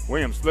 Pressure.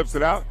 Williams flips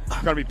it out.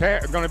 Going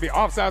to be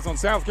offsides on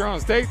South Carolina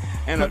State,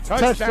 and a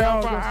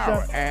touchdown for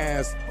Howard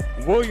as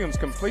Williams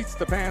completes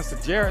the pass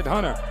to Jarrett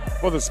Hunter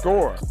for the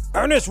score.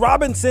 Ernest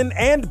Robinson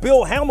and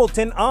Bill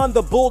Hamilton on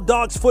the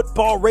Bulldogs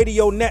Football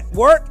Radio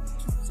Network.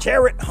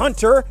 Jarrett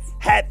Hunter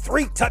had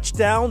 3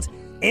 touchdowns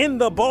in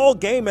the ball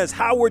game as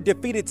Howard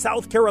defeated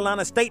South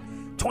Carolina State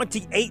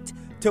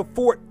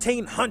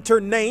 28-14.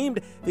 Hunter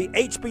named the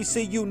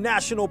HBCU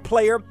National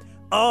Player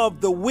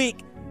of the Week.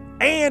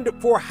 And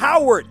for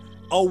Howard,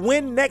 a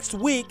win next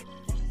week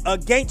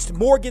against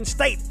Morgan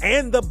State,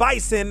 and the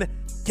Bison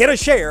get a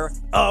share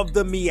of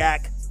the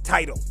MEAC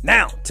title.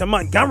 Now to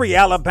Montgomery,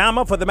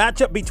 Alabama, for the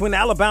matchup between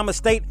Alabama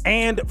State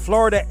and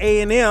Florida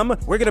A&M.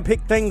 We're going to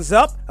pick things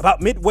up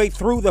about midway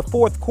through the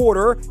fourth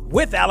quarter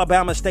with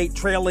Alabama State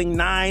trailing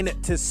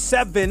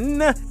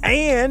 9-7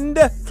 and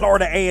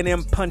Florida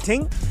A&M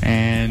punting.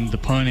 And the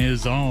punt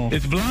is on.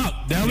 It's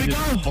blocked. There we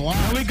go.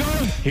 There we go.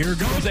 Here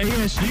goes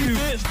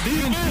ASU. It's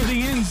deep into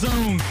the end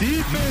zone.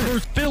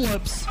 Defense.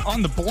 Phillips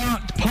on the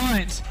blocked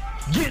punt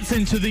gets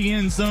into the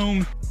end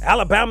zone.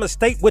 Alabama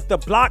State with the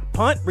block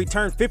punt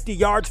returned 50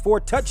 yards for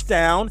a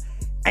touchdown,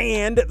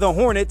 and the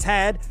Hornets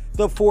had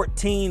the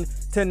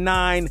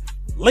 14-9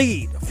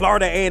 lead.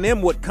 Florida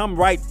A&M would come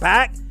right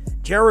back.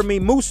 Jeremy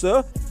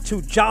Musa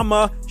to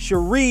Jama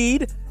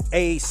Shareed,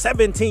 a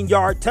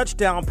 17-yard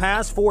touchdown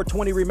pass,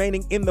 4:20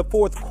 remaining in the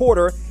fourth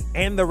quarter,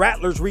 and the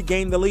Rattlers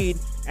regained the lead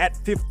at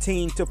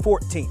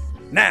 15-14.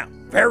 Now,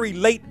 very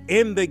late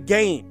in the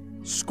game,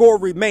 Score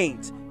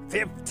remains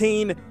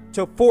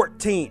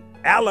 15-14.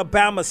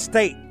 Alabama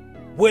State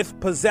with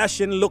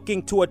possession,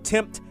 looking to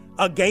attempt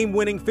a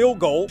game-winning field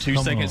goal. 2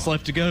 seconds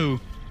left to go,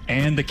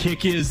 and the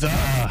kick is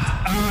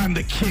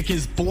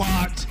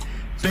blocked.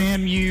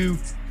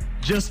 FAMU,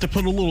 just to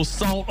put a little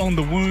salt on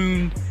the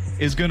wound,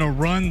 is going to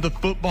run the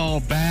football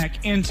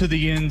back into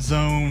the end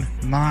zone.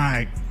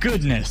 My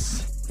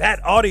goodness.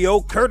 That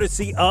audio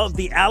courtesy of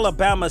the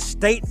Alabama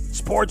State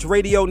Sports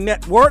Radio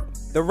Network.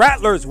 The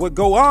Rattlers would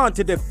go on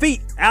to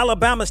defeat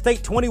Alabama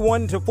State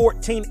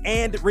 21-14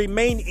 and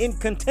remain in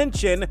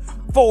contention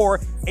for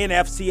an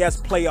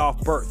FCS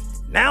playoff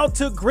berth. Now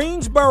to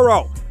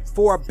Greensboro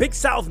for a Big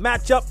South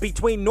matchup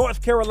between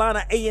North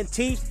Carolina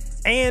A&T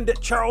and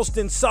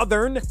Charleston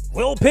Southern.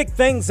 We'll pick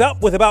things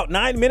up with about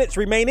 9 minutes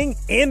remaining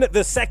in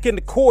the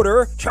second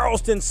quarter.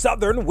 Charleston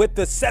Southern with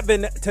the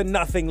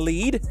 7-0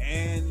 lead.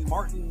 And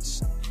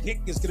Martin's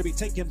kick is going to be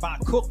taken by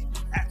Cook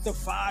at the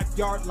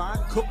 5-yard line.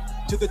 Cook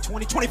to the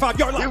 20,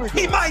 25-yard line.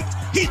 He might.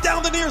 He's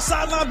down the near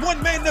sideline.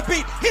 One man to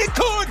beat. He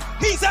could.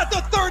 He's at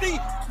the 30,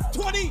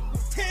 20,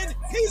 10.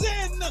 He's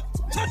in.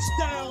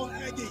 Touchdown,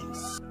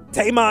 Aggies.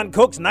 Tamon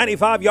Cook's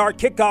 95-yard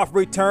kickoff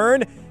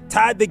return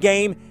tied the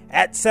game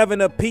at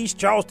 7 apiece.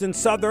 Charleston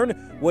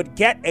Southern would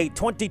get a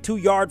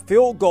 22-yard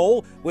field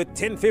goal with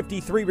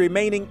 10:53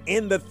 remaining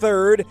in the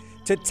third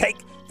to take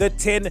the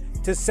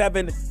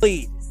 10-7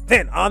 lead.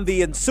 Then on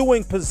the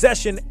ensuing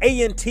possession,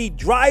 A&T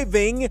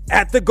driving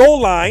at the goal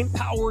line.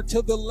 Power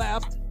to the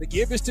left. The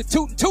give is to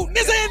Tootin. Tootin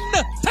is in.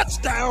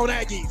 Touchdown,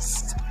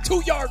 Aggies.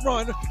 2-yard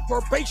run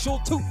for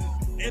Bashal Tootin.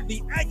 And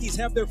the Aggies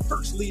have their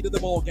first lead of the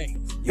ball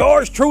game.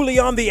 Yours truly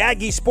on the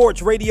Aggie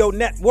Sports Radio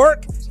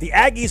Network. The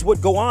Aggies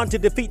would go on to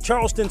defeat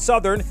Charleston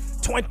Southern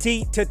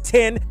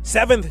 20-10.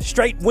 7th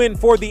straight win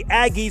for the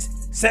Aggies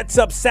sets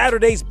up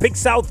Saturday's Big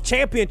South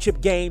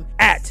Championship game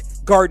at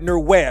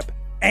Gardner-Webb.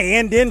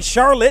 And in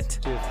Charlotte,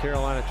 see if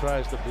Carolina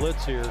tries to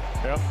blitz here.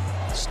 Yep.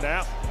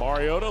 Snap.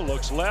 Mariota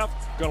looks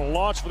left. Going to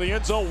launch for the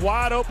end zone.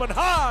 Wide open.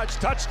 Hodge.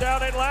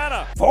 Touchdown,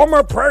 Atlanta.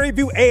 Former Prairie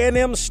View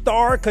A&M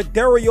star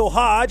Kadario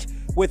Hodge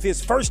with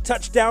his first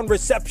touchdown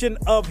reception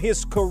of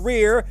his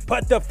career,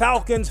 but the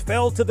Falcons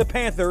fell to the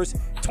Panthers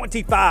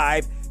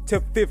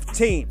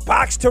 25-15.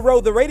 Box to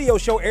Row, the radio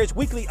show, airs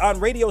weekly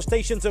on radio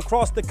stations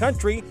across the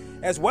country,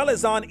 as well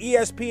as on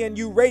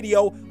ESPNU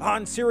Radio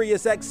on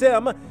Sirius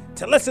XM.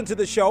 To listen to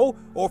the show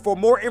or for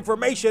more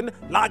information,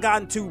 log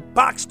on to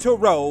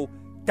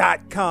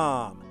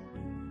boxtorow.com.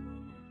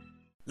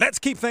 Let's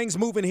keep things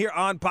moving here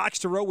on Box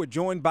to Row. We're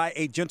joined by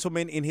a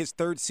gentleman in his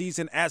third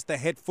season as the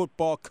head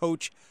football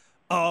coach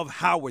of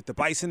Howard. The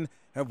Bison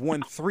have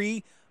won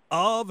 3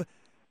 of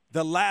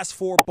the last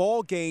 4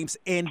 ball games,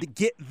 and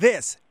get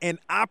this, an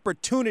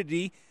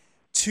opportunity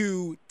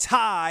to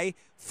tie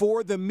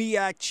for the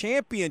MEAC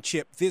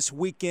championship this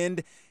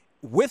weekend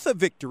with a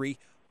victory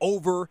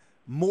over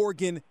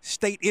Morgan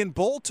State in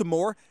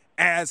Baltimore,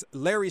 as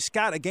Larry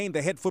Scott, again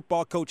the head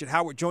football coach at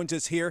Howard, joins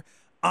us here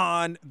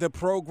on the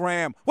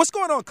program. What's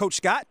going on, Coach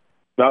Scott?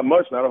 Not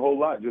much, not a whole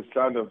lot. Just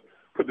trying to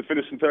put the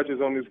finishing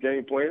touches on this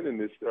game plan and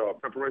this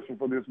preparation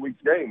for this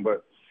week's game.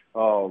 But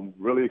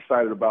really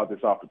excited about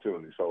this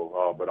opportunity.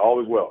 So, but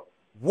all is well.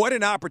 What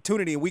an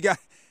opportunity! And we got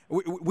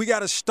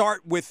to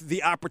start with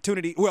the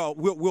opportunity. Well,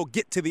 we'll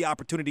get to the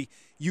opportunity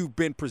you've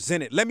been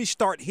presented. Let me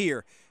start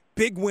here.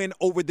 Big win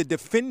over the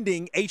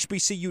defending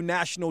HBCU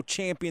national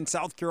champion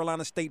South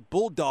Carolina State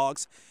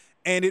Bulldogs,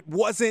 and it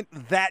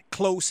wasn't that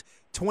close,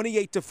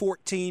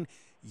 28-14.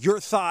 Your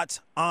thoughts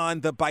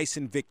on the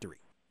Bison victory?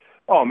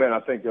 Oh man,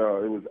 I think it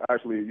was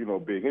actually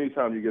big.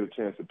 Anytime you get a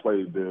chance to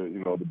play the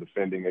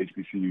defending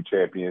HBCU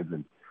champions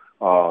and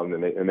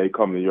they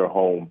come to your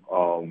home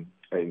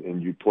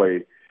and you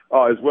play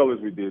as well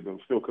as we did.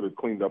 We still could have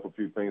cleaned up a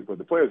few things, but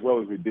to play as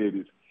well as we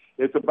did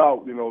it's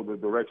about the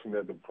direction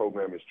that the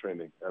program is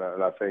trending,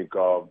 and I think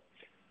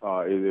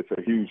it's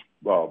a huge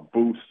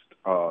boost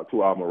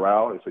to our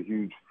morale. It's a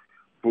huge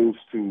boost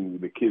to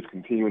the kids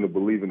continuing to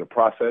believe in the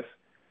process,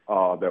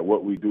 that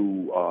what we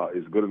do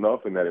is good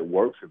enough and that it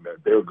works and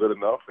that they're good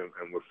enough, and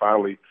we're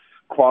finally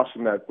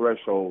crossing that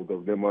threshold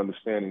of them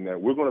understanding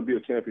that we're going to be a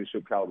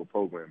championship caliber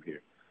program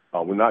here.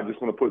 We're not just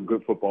going to put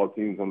good football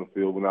teams on the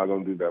field. We're not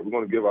going to do that. We're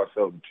going to give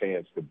ourselves a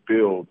chance to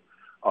build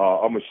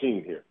a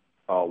machine here,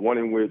 one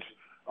in which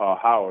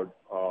Howard,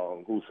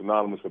 who's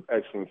synonymous with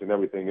excellence and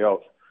everything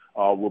else,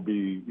 will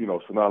be,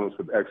 synonymous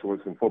with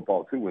excellence in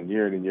football too, and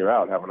in year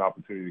out have an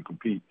opportunity to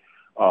compete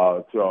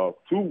to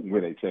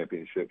win a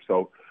championship.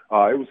 So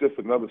it was just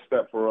another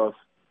step for us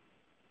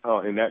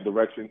in that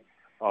direction,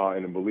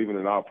 and in believing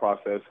in our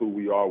process, who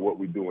we are, what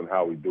we do, and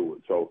how we do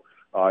it. So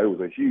it was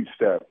a huge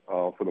step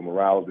for the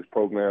morale of this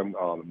program,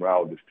 the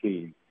morale of this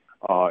team,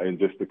 and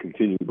just the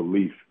continued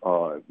belief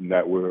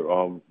that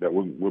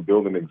we're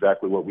building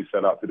exactly what we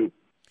set out to do.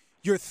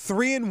 You're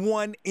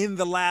 3-1 in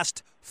the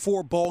last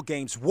 4 ball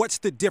games. What's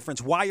the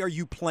difference? Why are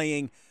you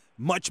playing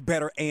much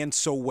better and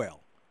so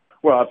well?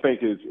 Well, I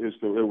think it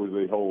was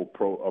a whole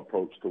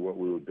approach to what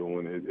we were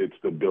doing. It's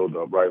the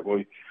build-up, right?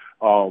 When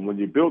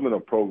you're building a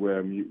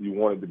program, you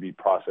want it to be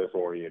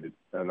process-oriented,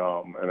 and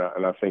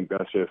I think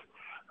that's just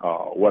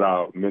what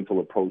our mental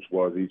approach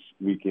was each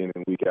week in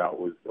and week out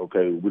was,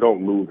 okay, we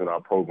don't lose in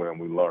our program,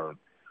 we learn.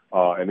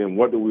 And then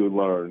what do we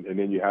learn? And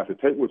then you have to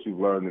take what you've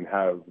learned and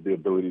have the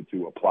ability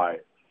to apply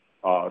it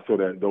so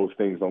that those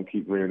things don't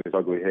keep rearing its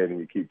ugly head and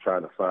you keep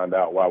trying to find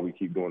out why we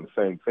keep doing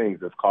the same things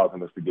that's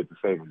causing us to get the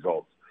same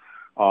results.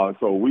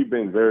 So we've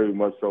been very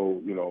much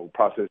so,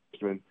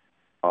 process-driven.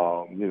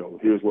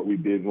 Here's what we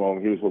did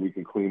wrong. Here's what we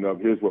can clean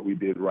up. Here's what we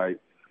did right.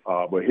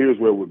 But here's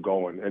where we're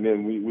going. And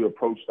then we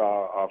approached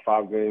our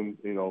 5-game,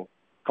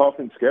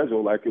 conference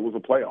schedule like it was a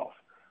playoff.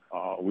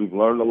 We've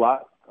learned a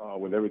lot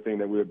with everything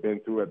that we had been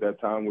through. At that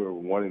time, we were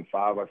 1-5,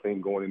 I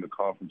think, going into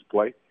conference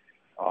play.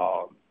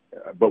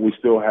 But we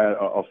still had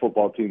a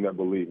football team that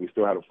believed. We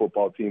still had a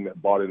football team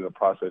that bought into the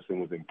process and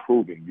was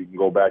improving. You can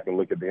go back and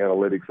look at the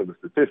analytics of the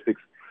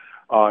statistics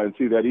and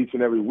see that each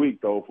and every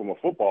week, though, from a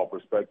football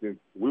perspective,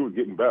 we were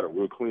getting better. We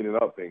were cleaning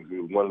up things.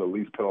 We were one of the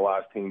least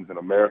penalized teams in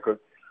America,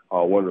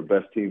 one of the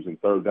best teams in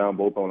third down,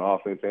 both on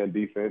offense and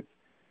defense,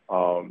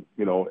 and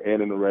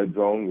in the red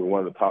zone. We were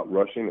one of the top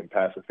rushing and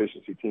pass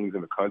efficiency teams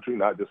in the country,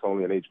 not just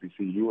only at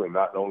HBCU and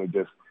not only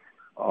just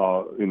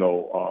in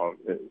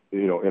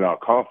our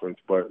conference,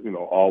 but,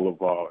 all of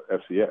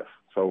FCS.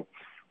 So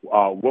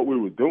what we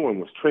were doing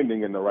was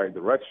trending in the right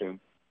direction,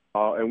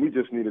 and we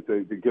just needed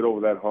to get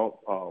over that hump,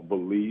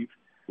 believe,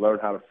 learn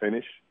how to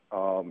finish,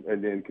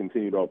 and then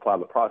continue to apply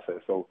the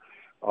process. So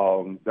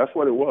that's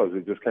what it was.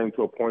 It just came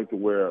to a point to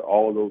where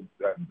all of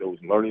those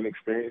learning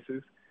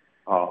experiences,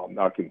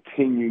 our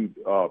continued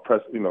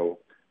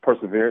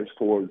perseverance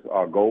towards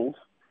our goals,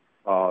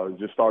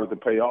 just started to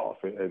pay off.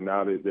 And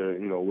now that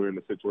we're in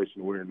the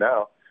situation we're in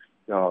now,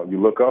 you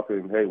look up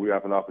and, hey, we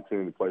have an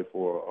opportunity to play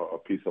for a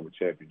piece of a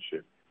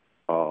championship.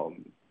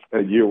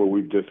 A year where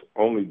we've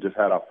only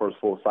had our first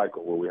full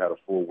cycle, where we had a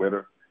full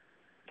winter,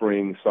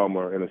 spring,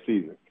 summer, and a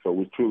season. So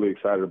we're truly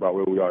excited about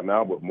where we are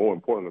now, but more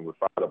importantly, we're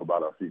fired up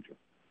about our future.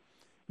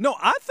 No,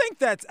 I think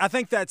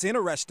that's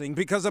interesting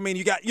because,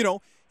 you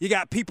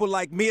got people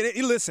like me.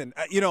 And listen,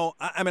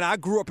 I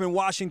grew up in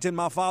Washington.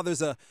 My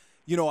father's a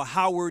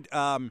Howard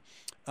Hall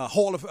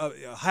of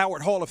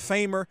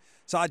Famer,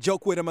 so I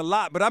joke with him a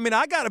lot. But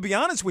I got to be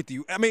honest with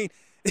you.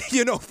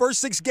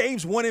 First 6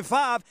 games,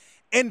 1-5.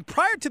 And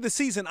prior to the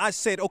season, I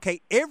said,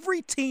 okay,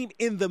 every team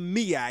in the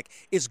MEAC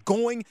is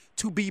going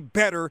to be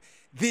better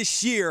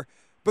this year.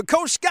 But,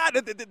 Coach Scott,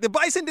 the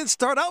Bison didn't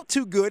start out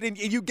too good, and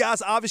you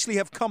guys obviously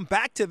have come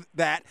back to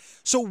that.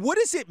 So what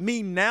does it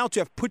mean now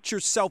to have put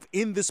yourself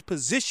in this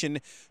position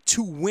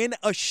to win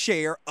a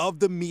share of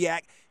the MEAC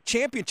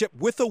championship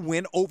with a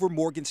win over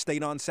Morgan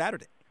State on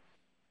Saturday?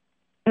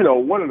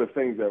 One of the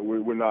things that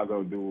we're not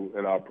going to do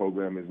in our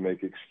program is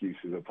make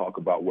excuses and talk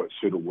about what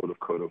should have, would have,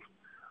 could have.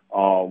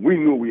 We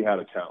knew we had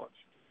a challenge.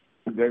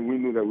 Then we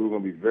knew that we were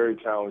going to be very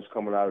challenged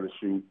coming out of the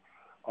chute.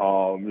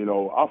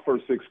 Our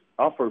first six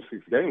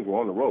games were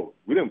on the road.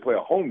 We didn't play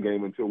a home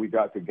game until we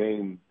got to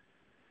game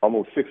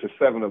almost 6 or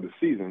 7 of the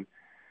season,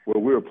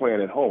 where we were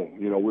playing at home.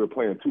 We were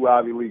playing 2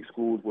 Ivy League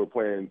schools. We're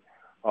playing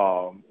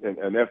an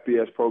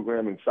FBS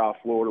program in South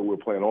Florida. We're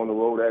playing on the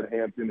road at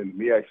Hampton and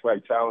the MEAC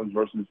Swag Challenge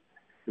versus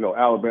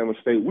Alabama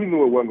State. We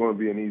knew it wasn't going to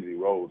be an easy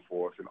road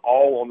for us, and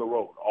all on the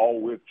road,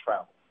 all with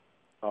travel.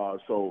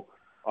 So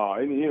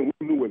in the end,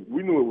 we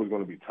knew it was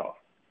going to be tough.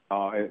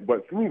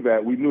 But through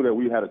that, we knew that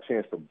we had a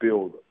chance to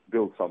build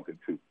something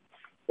too.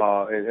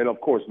 And of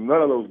course,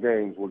 none of those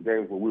games were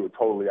games where we were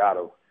totally out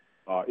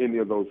of any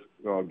of those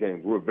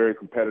games. We were very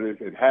competitive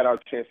and had our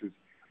chances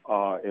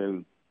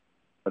in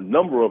a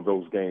number of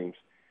those games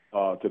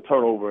to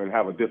turn over and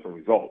have a different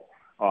result.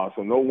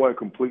 So no one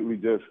completely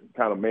just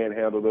kind of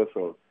manhandled us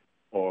or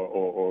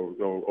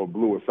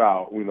blew us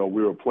out. We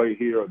were a play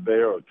here or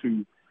there or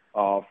two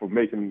for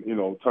making,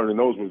 turning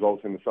those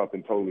results into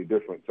something totally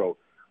different. So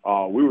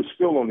we were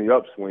still on the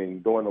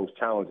upswing during those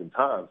challenging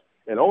times.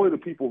 And only the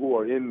people who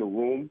are in the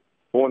room,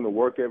 going to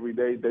work every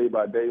day, day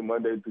by day,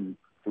 Monday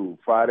through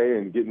Friday,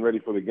 and getting ready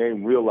for the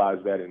game, realize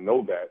that and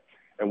know that.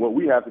 And what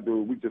we have to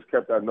do, we just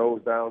kept our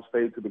nose down,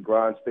 stayed to the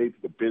grind, stayed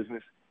to the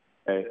business,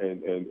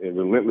 and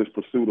relentless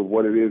pursuit of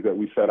what it is that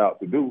we set out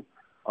to do.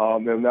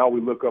 And now we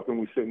look up and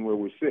we're sitting where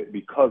we sit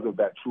because of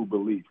that true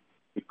belief,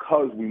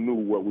 because we knew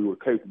what we were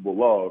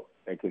capable of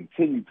and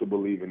continue to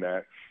believe in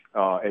that.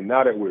 And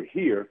now that we're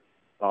here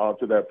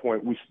to that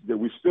point,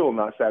 we're still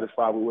not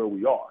satisfied with where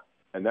we are.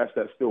 And that's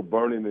that still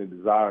burning and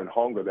desire and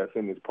hunger that's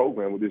in this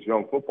program with this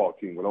young football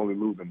team, with only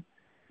losing,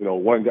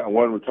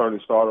 one returning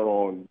starter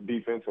on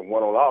defense and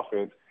one on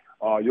offense.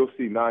 You'll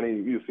see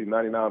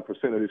 99%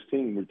 of this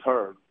team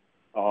return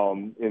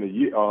in a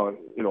year,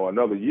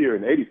 another year,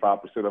 and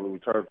 85% of it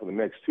return for the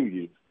next 2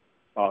 years.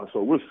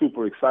 So we're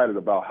super excited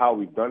about how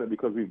we've done it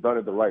because we've done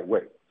it the right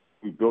way.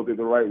 We built it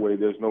the right way.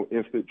 There's no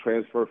instant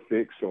transfer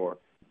fix or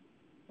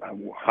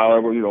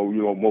however,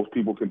 most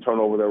people can turn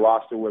over their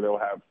roster where they'll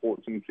have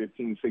 14,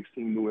 15,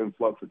 16 new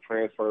influx of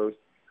transfers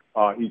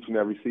each and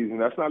every season.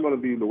 That's not going to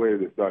be the way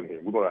it is done here.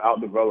 We're going to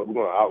out-develop, we're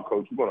going to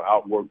out-coach, we're going to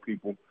outwork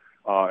people,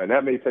 and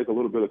that may take a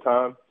little bit of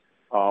time,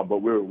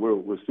 but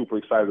we're super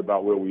excited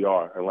about where we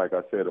are and, like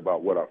I said,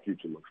 about what our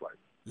future looks like.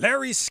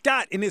 Larry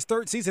Scott, in his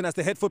third season as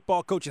the head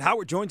football coach at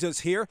Howard, joins us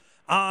here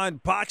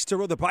on Box to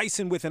Row the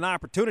Bison with an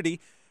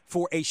opportunity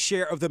for a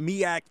share of the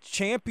MEAC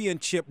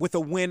championship with a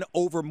win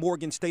over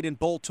Morgan State in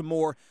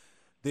Baltimore,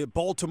 the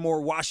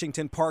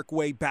Baltimore-Washington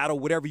Parkway battle,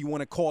 whatever you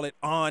want to call it,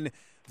 on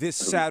this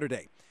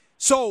Saturday.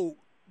 So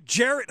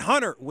Jarrett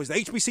Hunter was the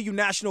HBCU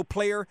National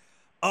Player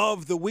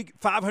of the Week,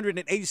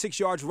 586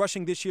 yards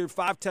rushing this year,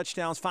 5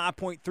 touchdowns,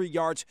 5.3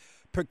 yards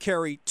per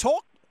carry.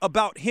 Talk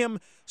about him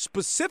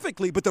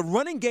specifically, but the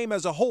running game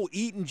as a whole,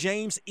 Eden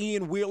James,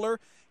 Ian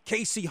Wheeler,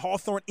 Casey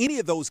Hawthorne, any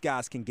of those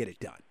guys can get it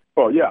done.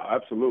 Oh, yeah,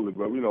 absolutely.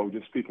 But,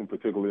 just speaking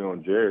particularly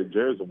on Jared,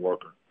 Jared's a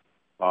worker.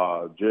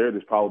 Jared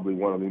is probably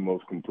one of the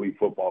most complete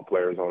football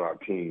players on our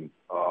team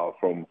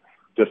from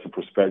just the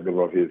perspective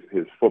of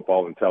his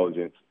football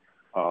intelligence,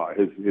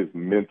 his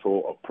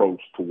mental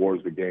approach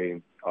towards the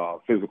game,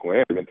 physical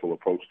and mental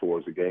approach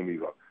towards the game.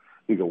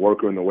 He's a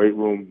worker in the weight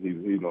room.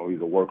 He's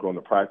a worker on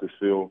the practice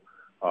field.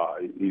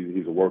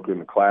 He's a worker in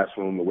the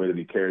classroom. The way that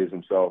he carries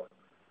himself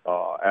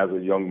as a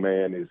young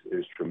man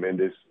is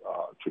tremendous,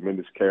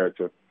 tremendous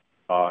character.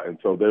 And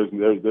so there's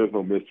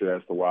no mystery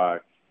as to why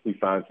he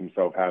finds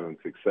himself having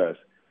success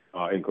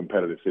in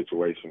competitive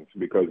situations,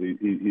 because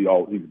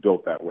he's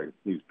built that way.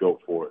 He's built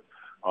for it.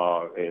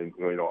 And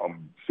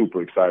I'm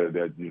super excited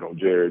that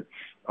Jared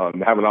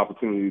have an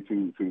opportunity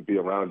to be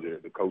around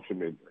Jared, to coach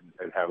him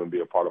and have him be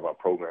a part of our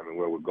program and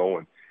where we're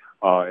going.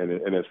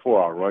 And as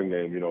for our run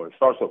game, it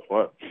starts up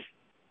front.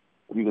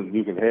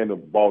 You can hand the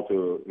ball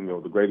to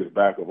the greatest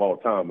back of all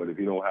time, but if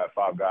you don't have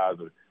 5 guys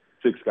or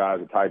 6 guys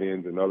or tight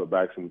ends and other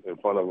backs in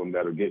front of them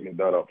that are getting it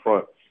done up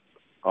front,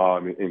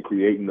 and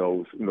creating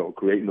those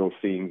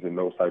seams and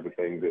those type of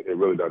things, it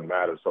really doesn't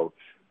matter. So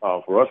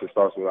for us, it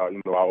starts with our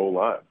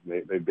O-line.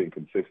 They've been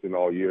consistent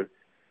all year.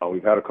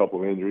 We've had a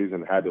couple of injuries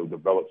and had to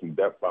develop some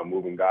depth by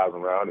moving guys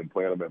around and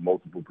playing them at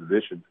multiple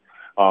positions.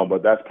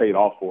 But that's paid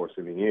off for us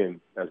in the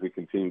end as we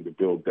continue to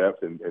build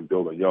depth and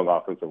build a young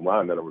offensive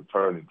line that'll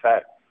return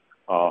intact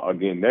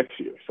again next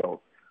year.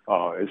 So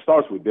it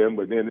starts with them,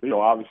 but then,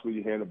 obviously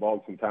you hand the ball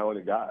to some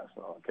talented guys.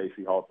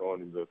 Casey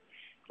Hawthorne is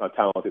a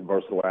talented,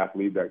 versatile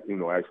athlete that,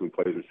 actually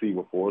plays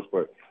receiver for us,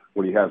 but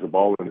when he has the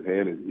ball in his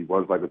hand, he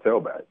runs like a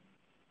tailback,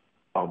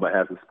 but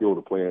has the skill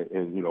to play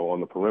on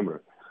the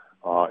perimeter.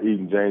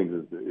 Eden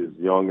James is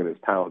young and as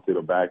talented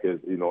a back as,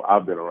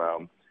 I've been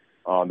around,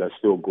 that's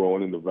still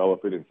growing and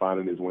developing and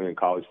finding his way in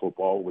college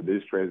football with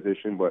his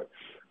transition, but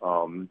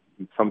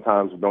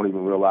sometimes don't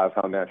even realize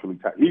how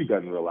he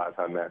doesn't realize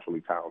how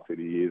naturally talented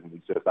he is, and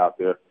he's just out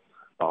there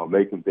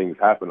making things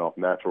happen off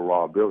natural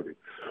raw ability.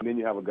 And then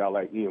you have a guy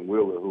like Ian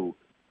Wheeler who,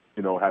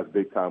 has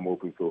big time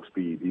open field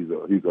speed. He's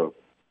a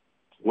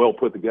well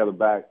put together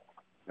back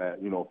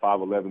at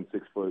 5'11",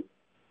 6 foot,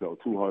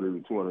 200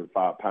 and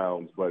 205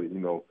 pounds. But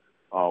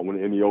when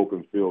in the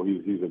open field,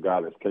 he's a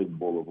guy that's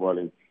capable of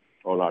running.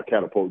 On our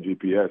Catapult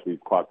GPS,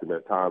 we've clocked him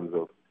at times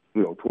of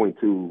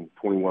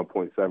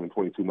 21.7,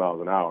 22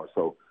 miles an hour.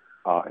 So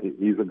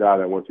he's a guy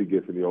that once he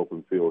gets in the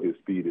open field, his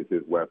speed is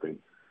his weapon.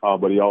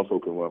 But he also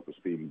can run for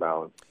speed and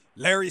balance.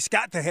 Larry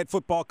Scott, the head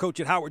football coach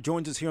at Howard,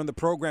 joins us here on the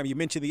program. You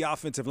mentioned the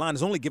offensive line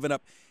has only given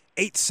up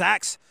 8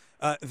 sacks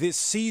this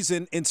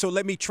season. And so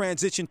let me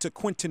transition to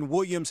Quentin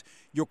Williams,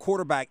 your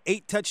quarterback.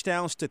 8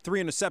 touchdowns to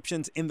 3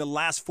 interceptions in the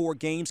last 4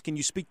 games. Can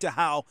you speak to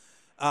how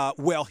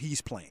well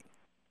he's playing?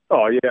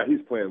 Oh, yeah,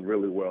 he's playing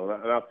really well.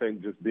 And I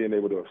think just being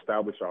able to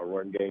establish our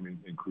run game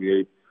and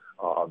create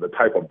the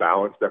type of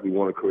balance that we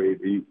want to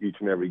create each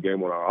and every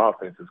game on our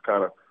offense has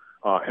kind of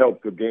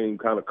helped the game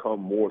kind of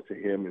come more to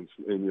him.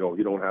 And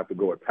he don't have to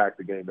go attack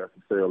the game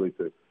necessarily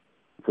to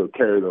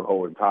carry the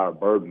whole entire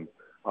burden.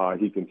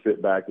 He can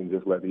sit back and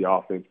just let the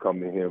offense come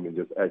to him and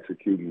just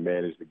execute and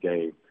manage the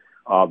game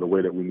the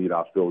way that we need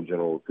our field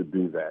general to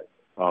do that.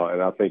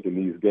 And I think in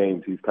these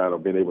games, he's kind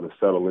of been able to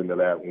settle into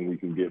that when we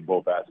can get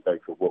both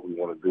aspects of what we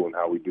want to do and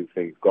how we do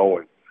things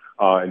going.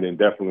 And then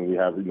definitely we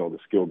have, the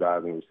skill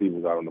guys and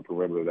receivers out on the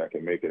perimeter that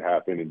can make it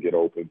happen and get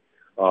open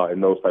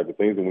and those type of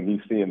things. And when he's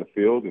seeing the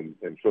field and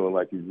feeling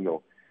like he's,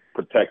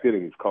 protected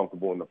and he's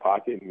comfortable in the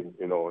pocket and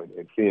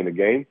seeing the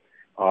game,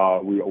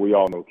 we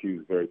all know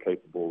Q's very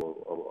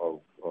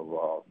capable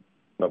of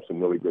up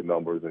some really good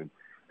numbers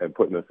and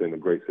putting us in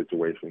great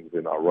situations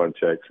in our run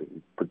checks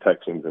and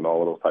protections and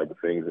all of those type of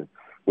things, and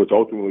which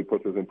ultimately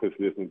puts us in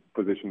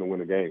position to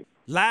win a game.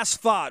 Last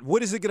thought,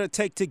 what is it going to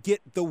take to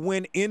get the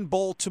win in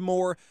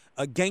Baltimore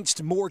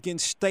against Morgan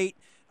State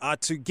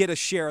to get a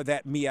share of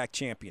that MEAC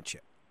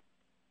championship?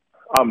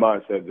 Our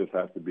mindset just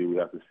has to be we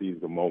have to seize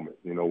the moment.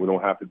 We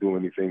don't have to do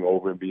anything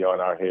over and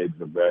beyond our heads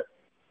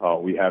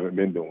that we haven't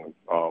been doing.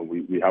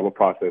 We have a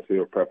process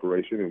here of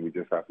preparation, and we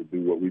just have to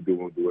do what we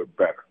do and do it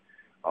better.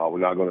 We're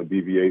not going to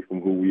deviate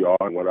from who we are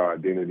and what our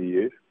identity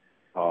is.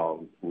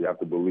 We have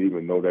to believe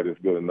and know that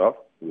it's good enough.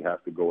 We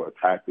have to go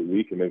attack the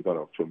week, and they've done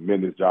a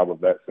tremendous job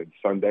of that since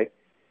Sunday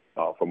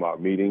from our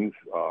meetings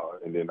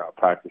and then our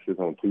practices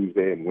on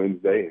Tuesday and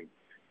Wednesday.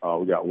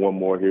 And we got one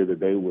more here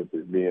today with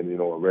it being,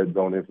 a red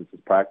zone emphasis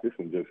practice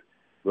and just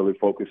really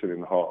focusing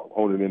and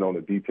honing in on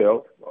the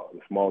details, the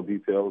small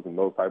details and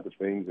those type of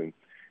things. And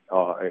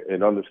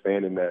and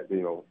understanding that,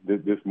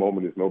 this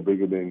moment is no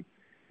bigger than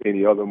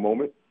any other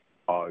moment.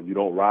 You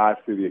don't rise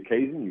to the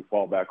occasion. You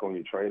fall back on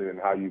your training and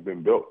how you've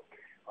been built.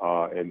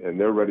 And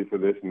they're ready for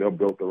this, and they're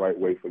built the right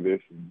way for this.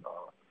 And,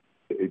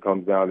 it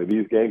comes down to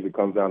these games. It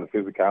comes down to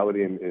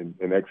physicality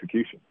and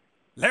execution.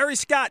 Larry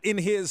Scott, in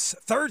his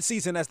third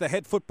season as the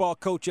head football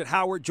coach at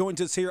Howard,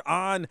 joins us here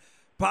on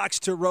Box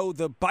to Row.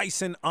 The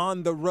Bison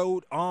on the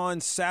road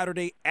on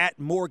Saturday at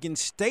Morgan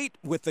State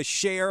with a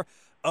share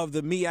of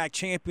the MEAC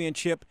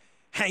championship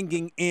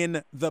hanging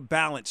in the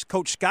balance.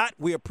 Coach Scott,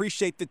 we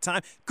appreciate the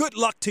time. Good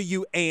luck to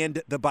you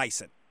and the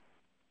Bison.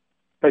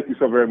 Thank you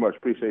so very much.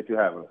 Appreciate you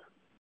having us.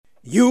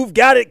 You've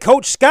got it,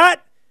 Coach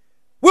Scott.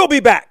 We'll be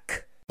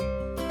back.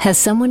 Has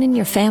someone in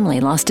your family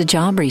lost a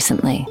job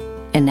recently,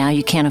 and now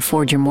you can't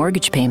afford your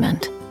mortgage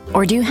payment?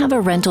 Or do you have a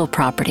rental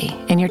property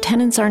and your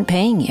tenants aren't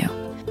paying you?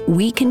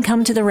 We can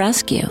come to the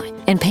rescue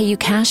and pay you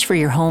cash for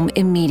your home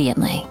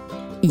immediately.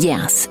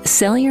 Yes,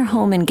 sell your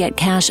home and get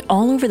cash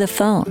all over the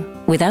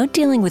phone without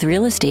dealing with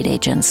real estate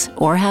agents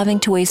or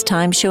having to waste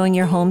time showing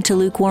your home to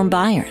lukewarm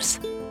buyers.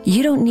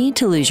 You don't need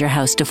to lose your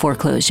house to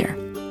foreclosure.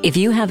 If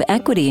you have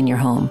equity in your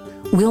home,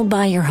 we'll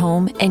buy your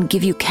home and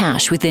give you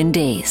cash within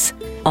days,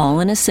 all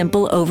in a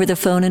simple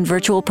over-the-phone and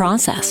virtual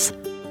process.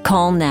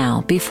 Call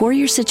now before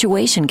your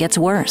situation gets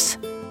worse.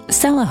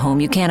 Sell a home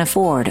you can't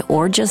afford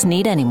or just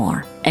need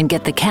anymore and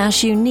get the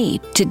cash you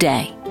need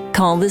today.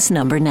 Call this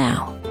number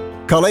now.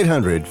 Call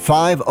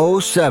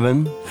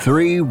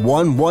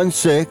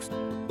 800-507-3116.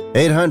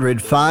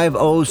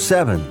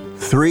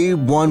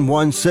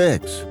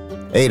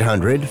 800-507-3116.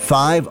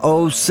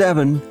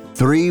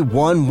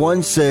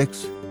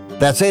 800-507-3116.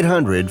 That's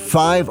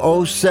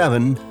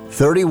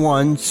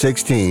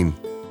 800-507-3116.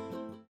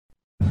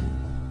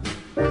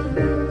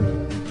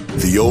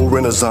 The old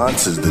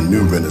Renaissance is the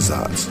new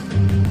Renaissance,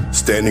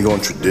 standing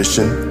on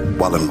tradition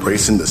while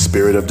embracing the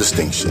spirit of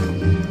distinction.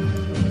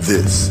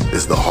 This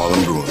is the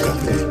Harlem Brewing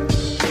Company.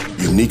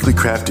 Uniquely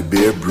crafted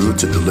beer brewed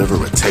to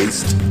deliver a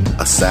taste,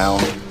 a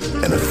sound,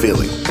 and a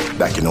feeling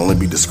that can only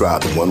be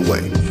described in one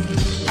way: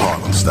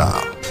 Harlem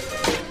style.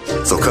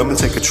 So come and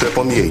take a trip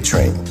on the A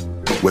Train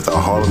with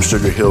our Harlem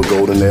Sugar Hill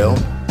Golden Ale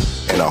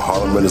and our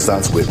Harlem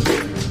Renaissance Wit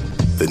Beer,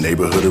 the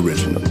neighborhood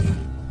original.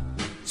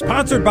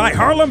 Sponsored by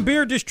Harlem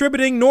Beer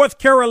Distributing North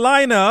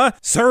Carolina,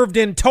 served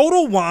in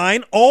Total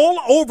Wine all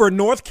over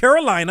North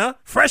Carolina,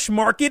 Fresh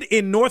Market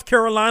in North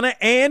Carolina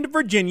and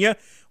Virginia,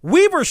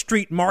 Weaver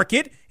Street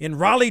Market in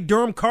Raleigh,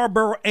 Durham,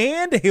 Carrboro,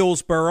 and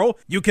Hillsborough.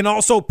 You can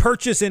also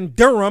purchase in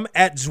Durham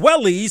at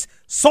Zwelly's,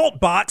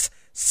 Saltbox,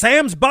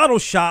 Sam's Bottle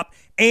Shop,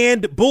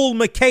 and Bull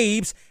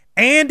McCabe's,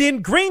 and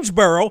in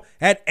Greensboro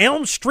at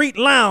Elm Street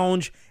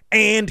Lounge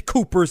and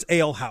Cooper's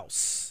Ale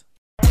House.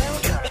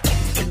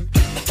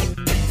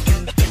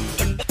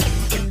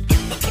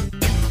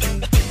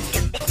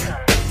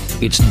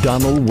 It's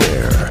Donald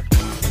Ware,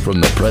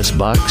 from the press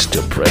box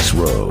to press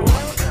row.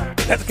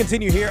 Let's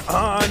continue here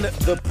on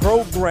the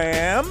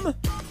program.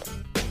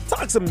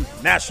 Talk some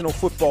National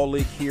Football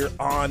League here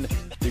on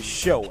the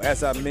show.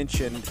 As I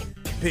mentioned,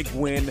 big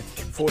win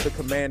for the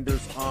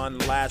Commanders on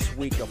last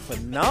week. A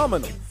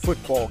phenomenal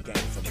football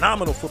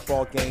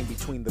game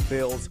between the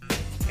Bills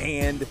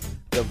and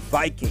the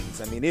Vikings.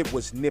 I mean, it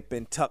was nip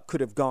and tuck.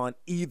 Could have gone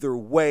either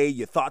way.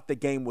 You thought the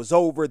game was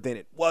over, then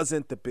it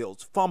wasn't. The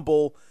Bills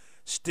fumble.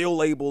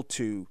 Still able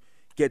to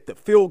get the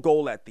field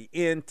goal at the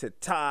end to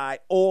tie.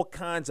 All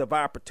kinds of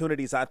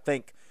opportunities. I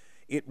think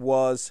it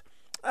was,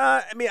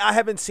 I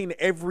haven't seen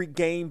every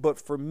game,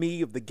 but for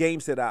me, of the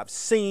games that I've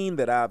seen,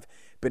 that I've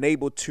been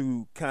able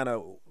to kind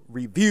of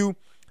review,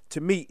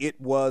 to me,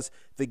 it was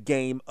the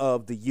game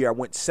of the year. I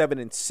went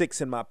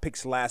 7-6 in my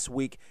picks last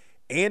week.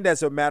 And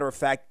as a matter of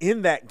fact,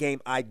 in that game,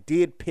 I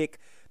did pick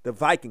the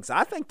Vikings.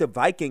 I think the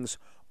Vikings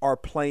are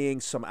playing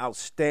some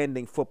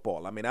outstanding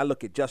football. I mean, I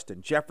look at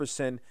Justin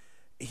Jefferson.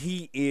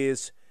 He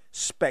is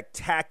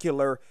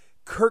spectacular.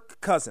 Kirk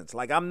Cousins,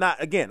 I'm not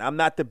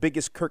the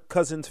biggest Kirk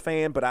Cousins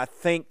fan, but I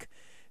think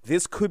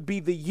this could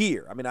be the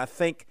year. I mean, I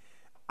think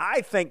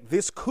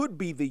this could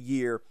be the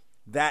year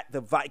that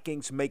the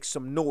Vikings make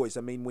some noise.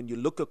 I mean, when you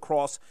look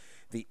across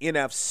the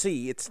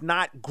NFC, it's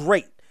not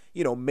great.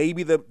 You know,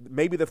 maybe the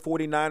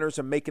 49ers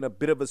are making a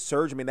bit of a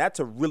surge. I mean, that's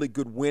a really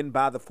good win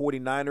by the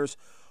 49ers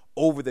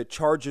over the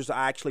Chargers.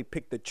 I actually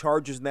picked the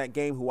Chargers in that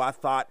game, who I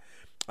thought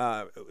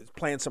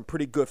playing some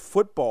pretty good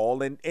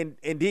football and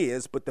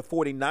is, but the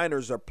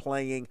 49ers are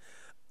playing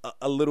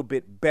a little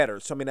bit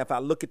better. So, I mean, if I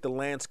look at the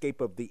landscape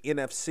of the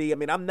NFC,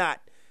 I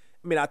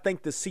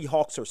think the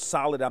Seahawks are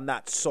solid. I'm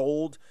not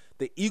sold.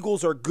 The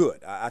Eagles are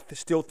good. I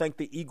still think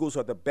the Eagles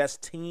are the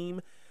best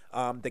team.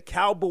 The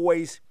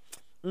Cowboys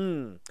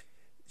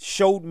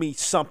showed me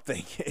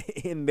something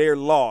in their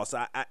loss.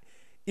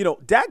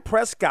 Dak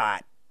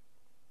Prescott,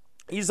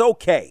 he's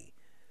okay.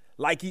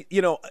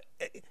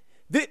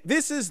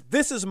 This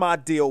is my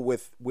deal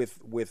with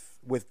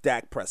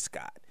Dak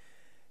Prescott.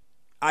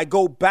 I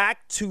go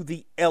back to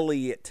the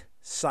Elliott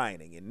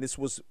signing, and this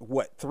was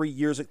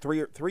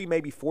 3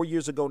 maybe 4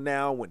 years ago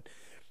now, when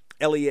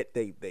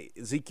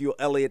Ezekiel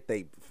Elliott,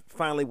 they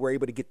finally were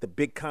able to get the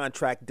big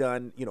contract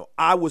done.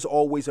 I was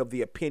always of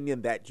the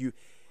opinion that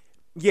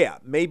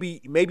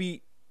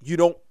maybe you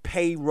don't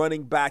pay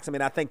running backs. I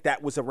mean, I think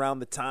that was around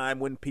the time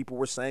when people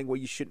were saying, well,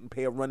 you shouldn't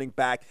pay a running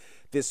back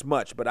this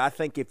much. But I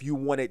think if you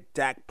wanted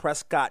Dak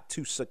Prescott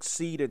to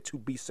succeed and to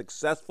be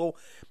successful,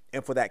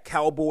 and for that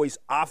Cowboys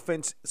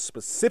offense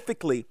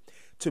specifically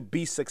to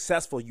be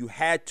successful, you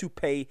had to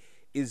pay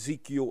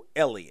Ezekiel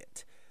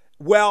Elliott.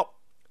 Well,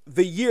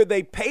 the year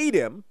they paid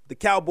him, the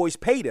Cowboys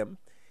paid him,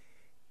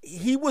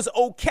 he was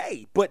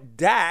okay. But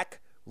Dak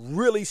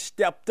really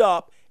stepped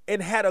up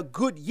and had a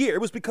good year.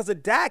 It was because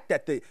of Dak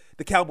that the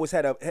Cowboys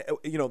had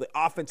the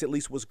offense at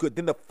least was good.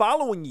 Then the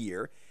following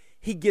year,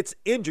 he gets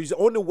injured. He's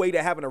on the way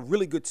to having a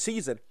really good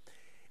season,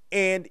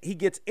 and he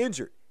gets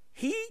injured.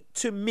 He,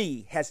 to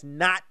me, has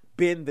not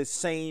been the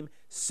same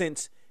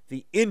since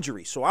the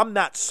injury. So I'm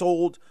not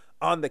sold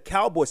on the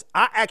Cowboys.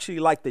 I actually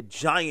like the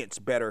Giants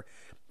better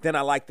than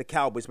I like the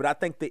Cowboys, but I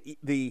think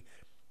the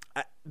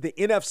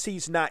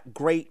NFC's not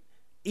great.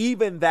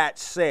 Even that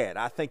said,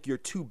 I think your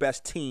two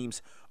best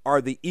teams are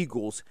the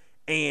Eagles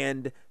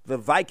and the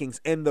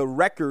Vikings, and the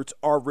records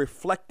are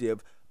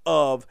reflective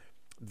of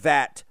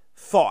that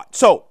thought.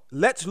 So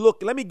let's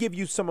look. Let me give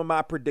you some of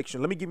my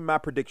predictions. Let me give you my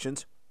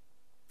predictions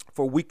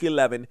for Week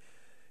 11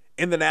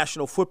 in the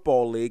National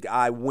Football League.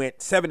 I went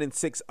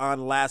 7-6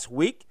 on last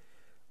week.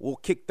 We'll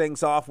kick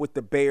things off with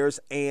the Bears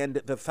and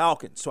the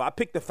Falcons. So I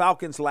picked the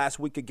Falcons last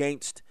week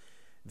against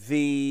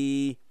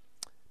the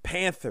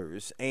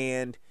Panthers,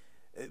 and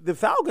the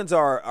Falcons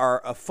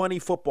are a funny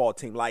football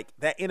team. Like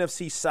that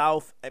NFC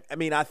South, I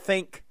mean, I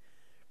think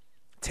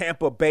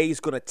Tampa Bay is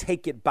going to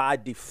take it by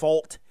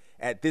default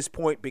at this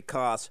point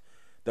because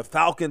the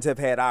Falcons have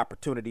had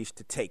opportunities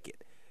to take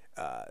it.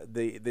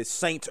 The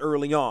Saints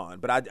early on,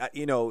 but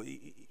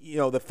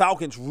the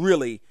Falcons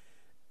really,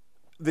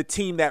 the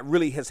team that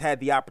really has had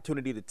the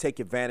opportunity to take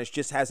advantage,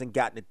 just hasn't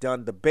gotten it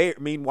done.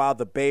 Meanwhile,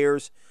 the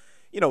Bears,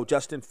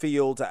 Justin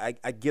Fields,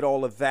 I get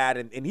all of that,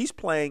 and he's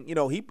playing.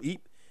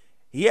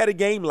 He had a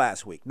game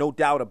last week, no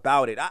doubt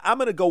about it. I'm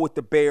going to go with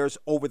the Bears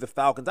over the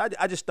Falcons.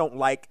 I just don't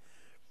like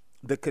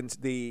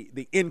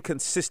the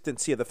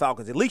inconsistency of the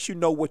Falcons. At least you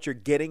know what you're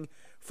getting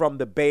from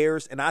the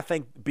Bears, and I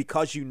think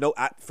because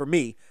for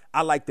me,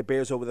 I like the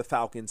Bears over the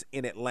Falcons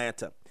in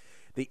Atlanta.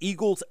 The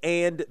Eagles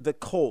and the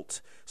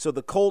Colts. So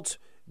the Colts,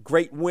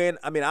 great win.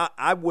 I mean, I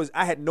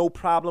had no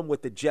problem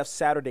with the Jeff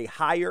Saturday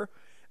hire.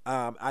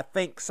 I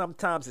think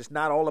sometimes it's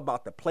not all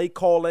about the play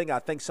calling. I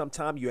think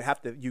sometimes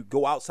you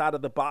go outside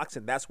of the box,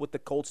 and that's what the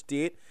Colts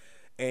did,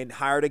 and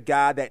hired a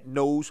guy that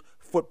knows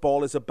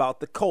football is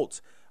about the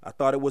Colts. I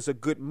thought it was a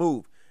good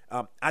move.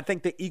 I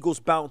think the Eagles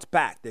bounce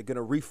back. They're going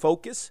to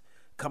refocus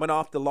coming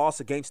off the loss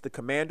against the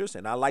Commanders,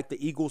 and I like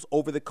the Eagles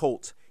over the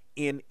Colts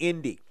in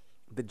Indy.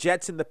 The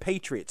Jets and the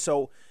Patriots.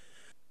 So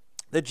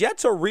the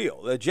Jets are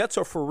real. The Jets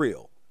are for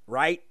real,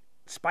 right?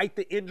 Despite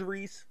the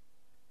injuries,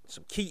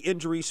 some key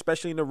injuries,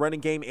 especially in the running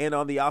game and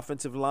on the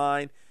offensive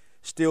line,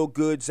 still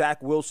good.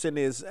 Zach Wilson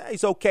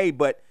he's okay,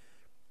 but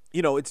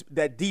it's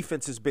that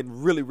defense has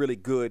been really, really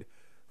good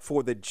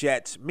for the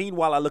Jets.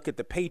 Meanwhile, I look at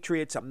the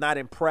Patriots. I'm not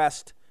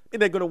impressed. I mean,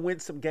 they're going to win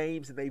some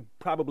games, and they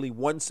probably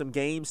won some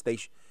games.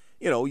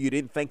 You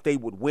didn't think they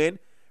would win.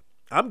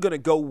 I'm going to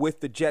go with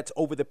the Jets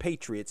over the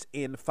Patriots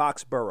in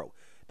Foxborough.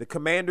 The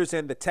Commanders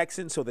and the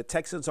Texans. So the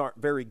Texans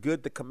aren't very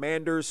good. The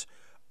Commanders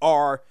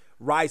are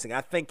rising. I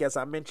think, as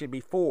I mentioned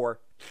before,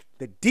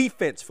 the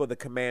defense for the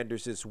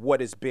Commanders is what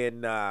has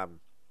been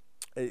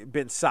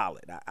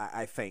solid,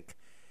 I think.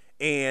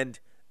 And,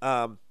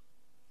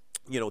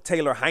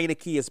 Taylor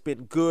Heineke has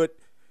been good.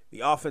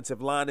 The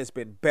offensive line has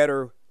been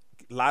better.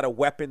 A lot of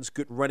weapons,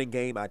 good running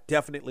game. I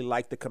definitely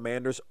like the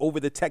Commanders over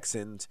the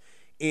Texans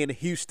in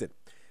Houston.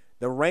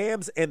 The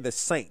Rams and the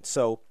Saints.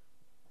 So,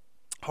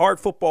 hard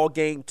football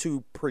game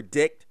to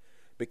predict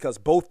because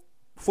both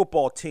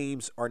football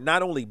teams are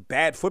not only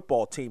bad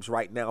football teams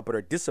right now, but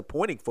are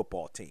disappointing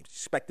football teams.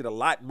 Expected a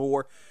lot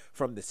more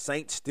from the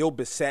Saints, still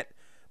beset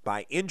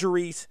by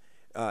injuries.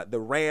 The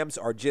Rams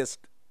are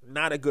just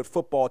not a good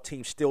football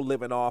team, still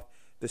living off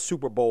the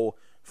Super Bowl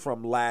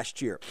from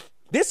last year.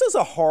 This is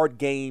a hard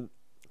game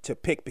to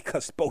pick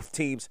because both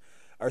teams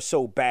are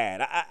so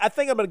bad. I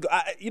think I'm going to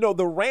go,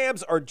 the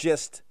Rams are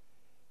just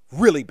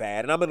really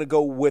bad, and I'm going to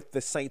go with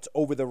the Saints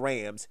over the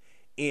Rams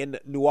in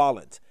New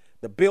Orleans.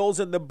 The Bills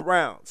and the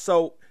Browns.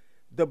 So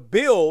the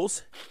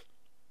Bills,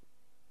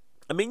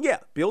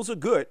 Bills are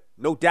good,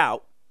 no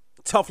doubt.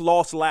 Tough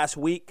loss last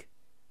week.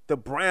 The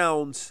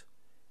Browns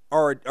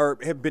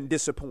have been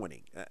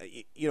disappointing.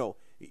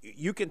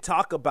 You can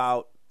talk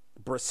about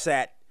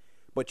Brissett,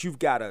 but you've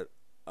got a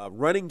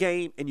running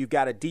game and you've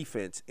got a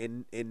defense,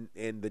 and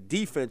the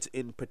defense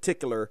in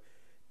particular,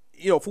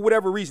 for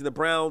whatever reason, the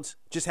Browns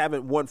just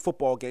haven't won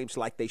football games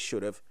like they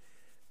should have.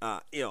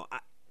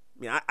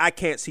 I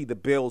can't see the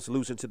Bills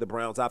losing to the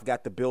Browns. I've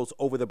got the Bills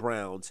over the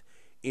Browns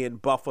in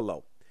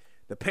Buffalo.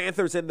 The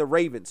Panthers and the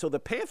Ravens. So the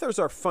Panthers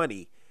are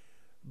funny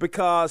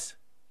because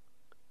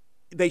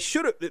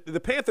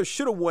the Panthers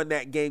should have won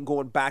that game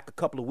going back a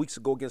couple of weeks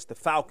ago against the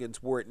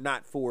Falcons were it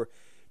not for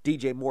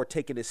DJ Moore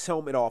taking his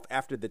helmet off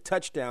after the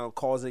touchdown,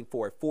 causing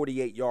for a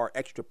 48-yard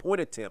extra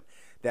point attempt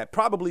that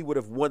probably would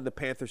have won the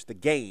Panthers the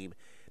game.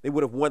 They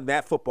would have won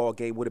that football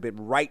game, would have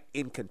been right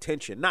in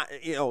contention. Not,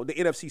 the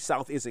NFC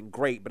South isn't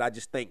great, but I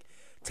just think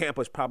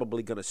Tampa's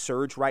probably going to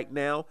surge right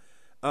now.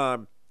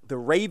 The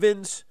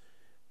Ravens,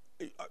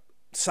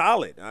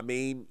 solid. I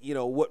mean,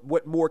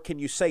 what more can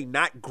you say?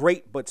 Not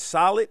great, but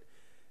solid.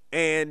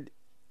 And,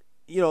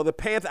 the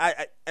Panthers,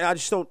 I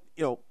just don't,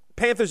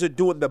 Panthers are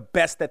doing the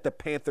best that the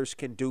Panthers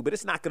can do, but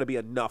it's not going to be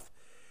enough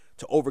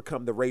to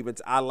overcome the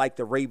Ravens. I like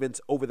the Ravens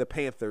over the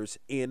Panthers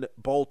in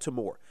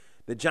Baltimore.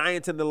 The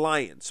Giants and the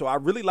Lions. So I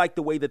really like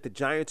the way that the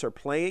Giants are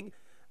playing.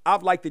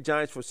 I've liked the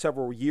Giants for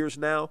several years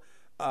now.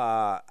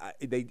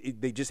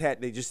 They just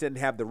didn't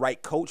have the right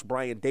coach.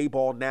 Brian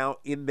Daboll now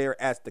in there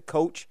as the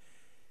coach.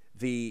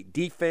 The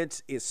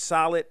defense is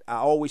solid. I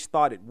always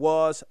thought it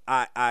was.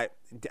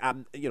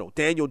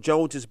 Daniel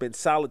Jones has been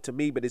solid to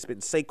me, but it's been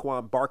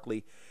Saquon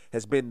Barkley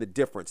has been the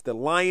difference. The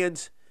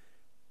Lions,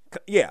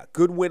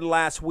 good win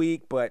last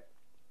week, but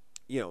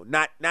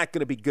not going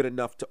to be good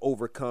enough to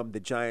overcome the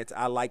Giants.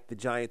 I like the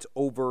Giants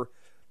over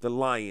the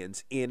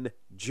Lions in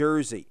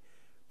Jersey.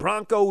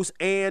 Broncos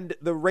and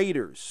the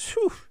Raiders.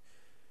 Whew.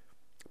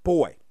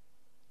 Boy,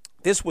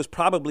 this was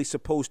probably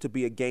supposed to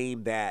be a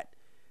game that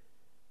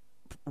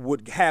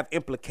would have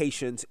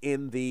implications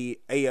in the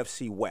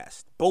AFC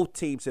West. Both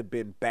teams have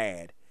been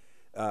bad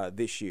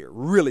this year,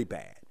 really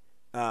bad,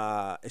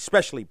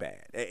 especially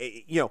bad.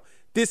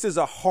 This is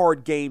a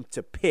hard game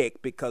to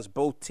pick because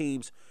both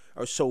teams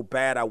are so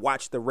bad. I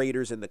watched the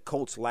Raiders and the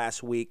Colts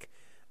last week.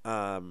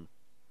 I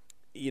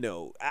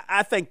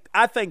think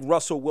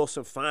Russell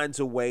Wilson finds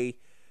a way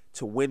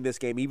to win this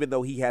game, even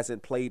though he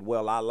hasn't played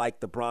well. I like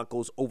the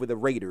Broncos over the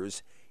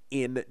Raiders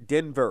in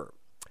Denver.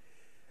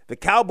 The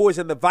Cowboys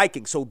and the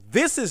Vikings. So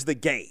this is the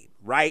game,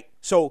 right?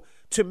 So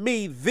to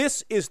me,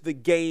 this is the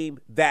game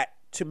that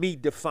to me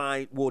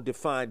will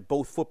define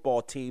both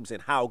football teams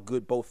and how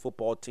good both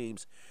football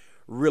teams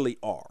really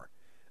are.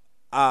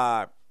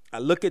 I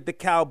look at the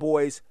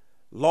Cowboys.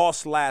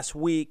 Lost last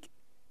week,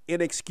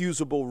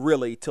 inexcusable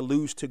really to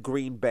lose to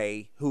Green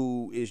Bay,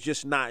 who is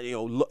just not,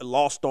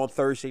 lost on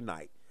Thursday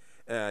night.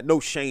 No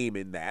shame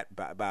in that,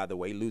 by the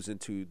way, losing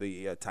to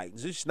the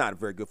Titans. It's just not a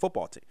very good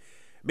football team.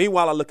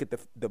 Meanwhile, I look at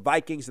the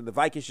Vikings, and the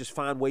Vikings just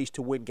find ways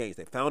to win games.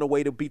 They found a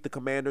way to beat the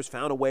Commanders,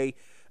 found a way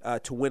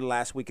to win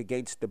last week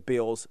against the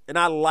Bills, and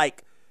I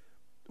like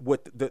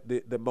what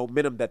the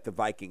momentum that the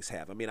Vikings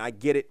have. I mean, I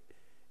get it,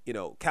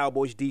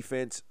 Cowboys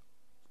defense,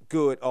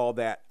 good, all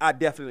that. I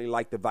definitely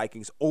like the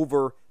Vikings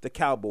over the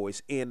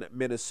Cowboys in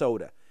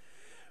Minnesota.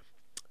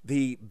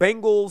 The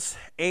Bengals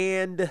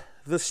and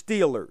the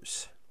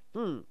Steelers.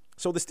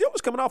 So the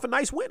Steelers coming off a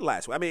nice win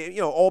last week. I mean,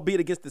 albeit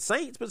against the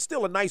Saints, but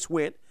still a nice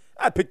win.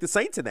 I picked the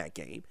Saints in that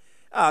game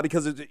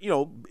because,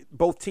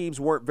 both teams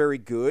weren't very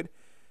good.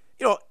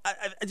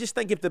 I just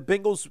think if the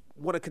Bengals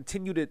want to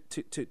continue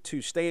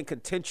to stay in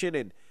contention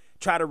and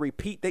try to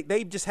repeat,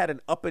 they've just had an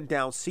up and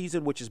down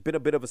season, which has been a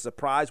bit of a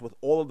surprise with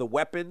all of the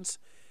weapons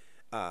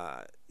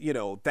that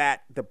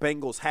the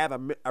Bengals have.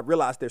 I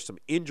realize there's some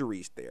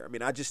injuries there. I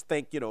mean, I just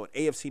think, an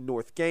AFC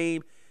North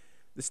game,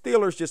 the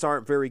Steelers just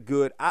aren't very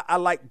good. I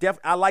like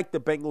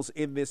the Bengals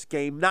in this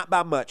game, not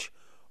by much,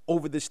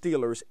 over the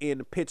Steelers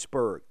in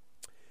Pittsburgh.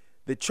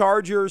 The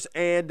Chargers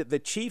and the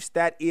Chiefs,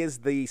 that is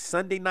the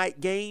Sunday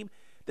night game.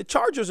 The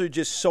Chargers are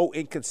just so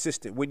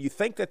inconsistent. When you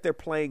think that they're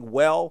playing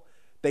well,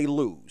 they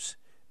lose.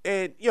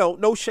 And,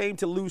 no shame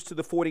to lose to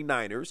the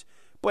 49ers.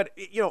 But,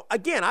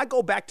 again, I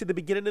go back to the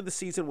beginning of the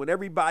season when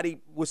everybody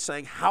was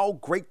saying how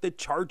great the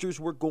Chargers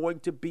were going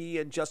to be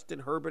and Justin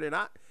Herbert. And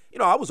I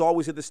was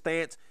always in the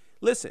stance,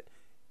 listen,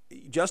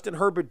 Justin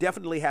Herbert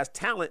definitely has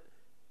talent.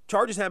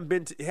 Chargers hadn't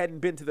been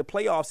to the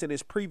playoffs in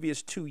his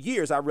previous 2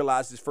 years. I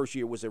realized his first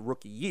year was a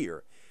rookie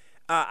year.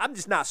 I'm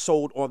just not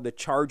sold on the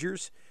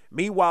Chargers.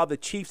 Meanwhile, the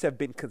Chiefs have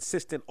been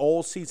consistent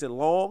all season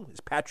long.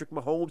 It's Patrick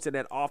Mahomes, and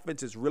that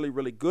offense is really,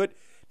 really good.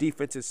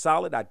 Defense is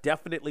solid. I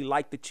definitely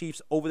like the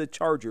Chiefs over the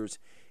Chargers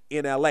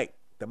in L.A.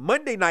 The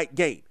Monday night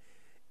game,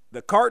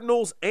 the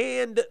Cardinals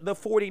and the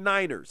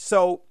 49ers.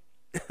 So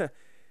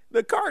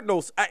the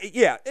Cardinals,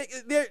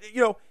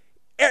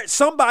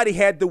 somebody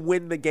had to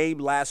win the game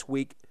last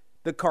week,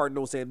 the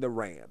Cardinals and the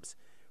Rams,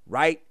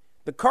 right?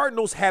 The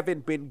Cardinals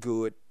haven't been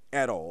good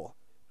at all.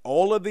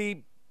 All of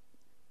the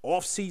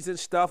offseason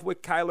stuff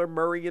with Kyler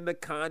Murray in the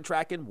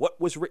contract and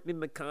what was written in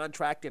the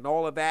contract and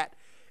all of that.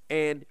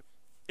 And,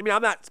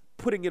 I'm not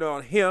putting it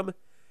on him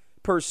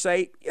per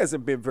se. He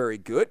hasn't been very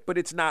good, but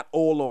it's not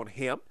all on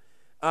him.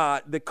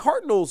 The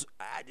Cardinals,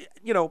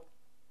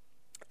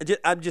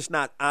 I'm just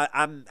not.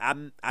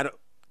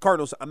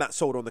 Cardinals. I'm not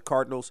sold on the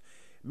Cardinals.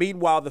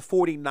 Meanwhile, the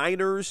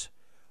 49ers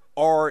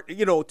are,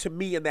 to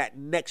me, in that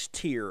next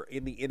tier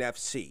in the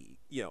NFC.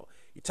 You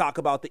talk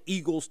about the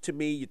Eagles to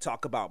me. You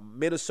talk about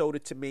Minnesota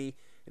to me.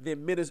 And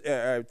then the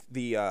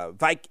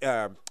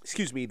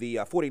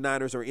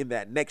 49ers are in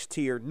that next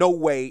tier. No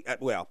way.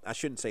 Well, I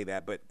shouldn't say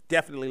that, but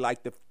definitely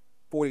like the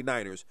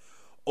 49ers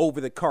over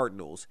the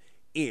Cardinals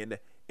in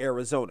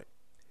Arizona.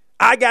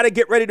 I got to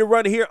get ready to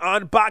run here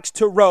on Box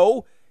to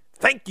Row.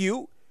 Thank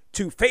you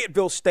to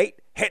Fayetteville State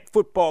head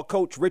football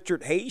coach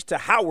Richard Hayes, to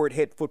Howard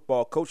head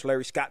football coach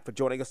Larry Scott for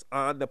joining us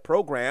on the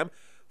program.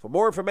 For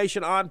more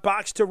information on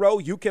Box to Row,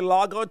 you can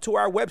log on to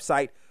our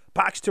website,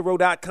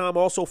 boxtorow.com.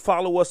 Also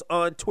follow us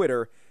on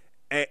Twitter,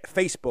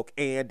 Facebook,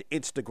 and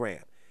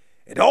Instagram.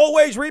 And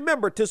always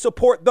remember to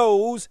support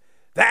those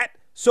that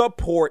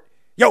support.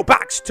 Yo,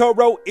 Box to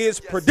Row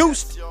is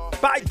produced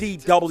by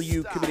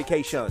DW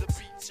Communications.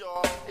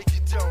 If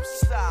you don't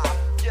stop,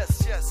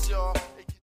 yes, y'all.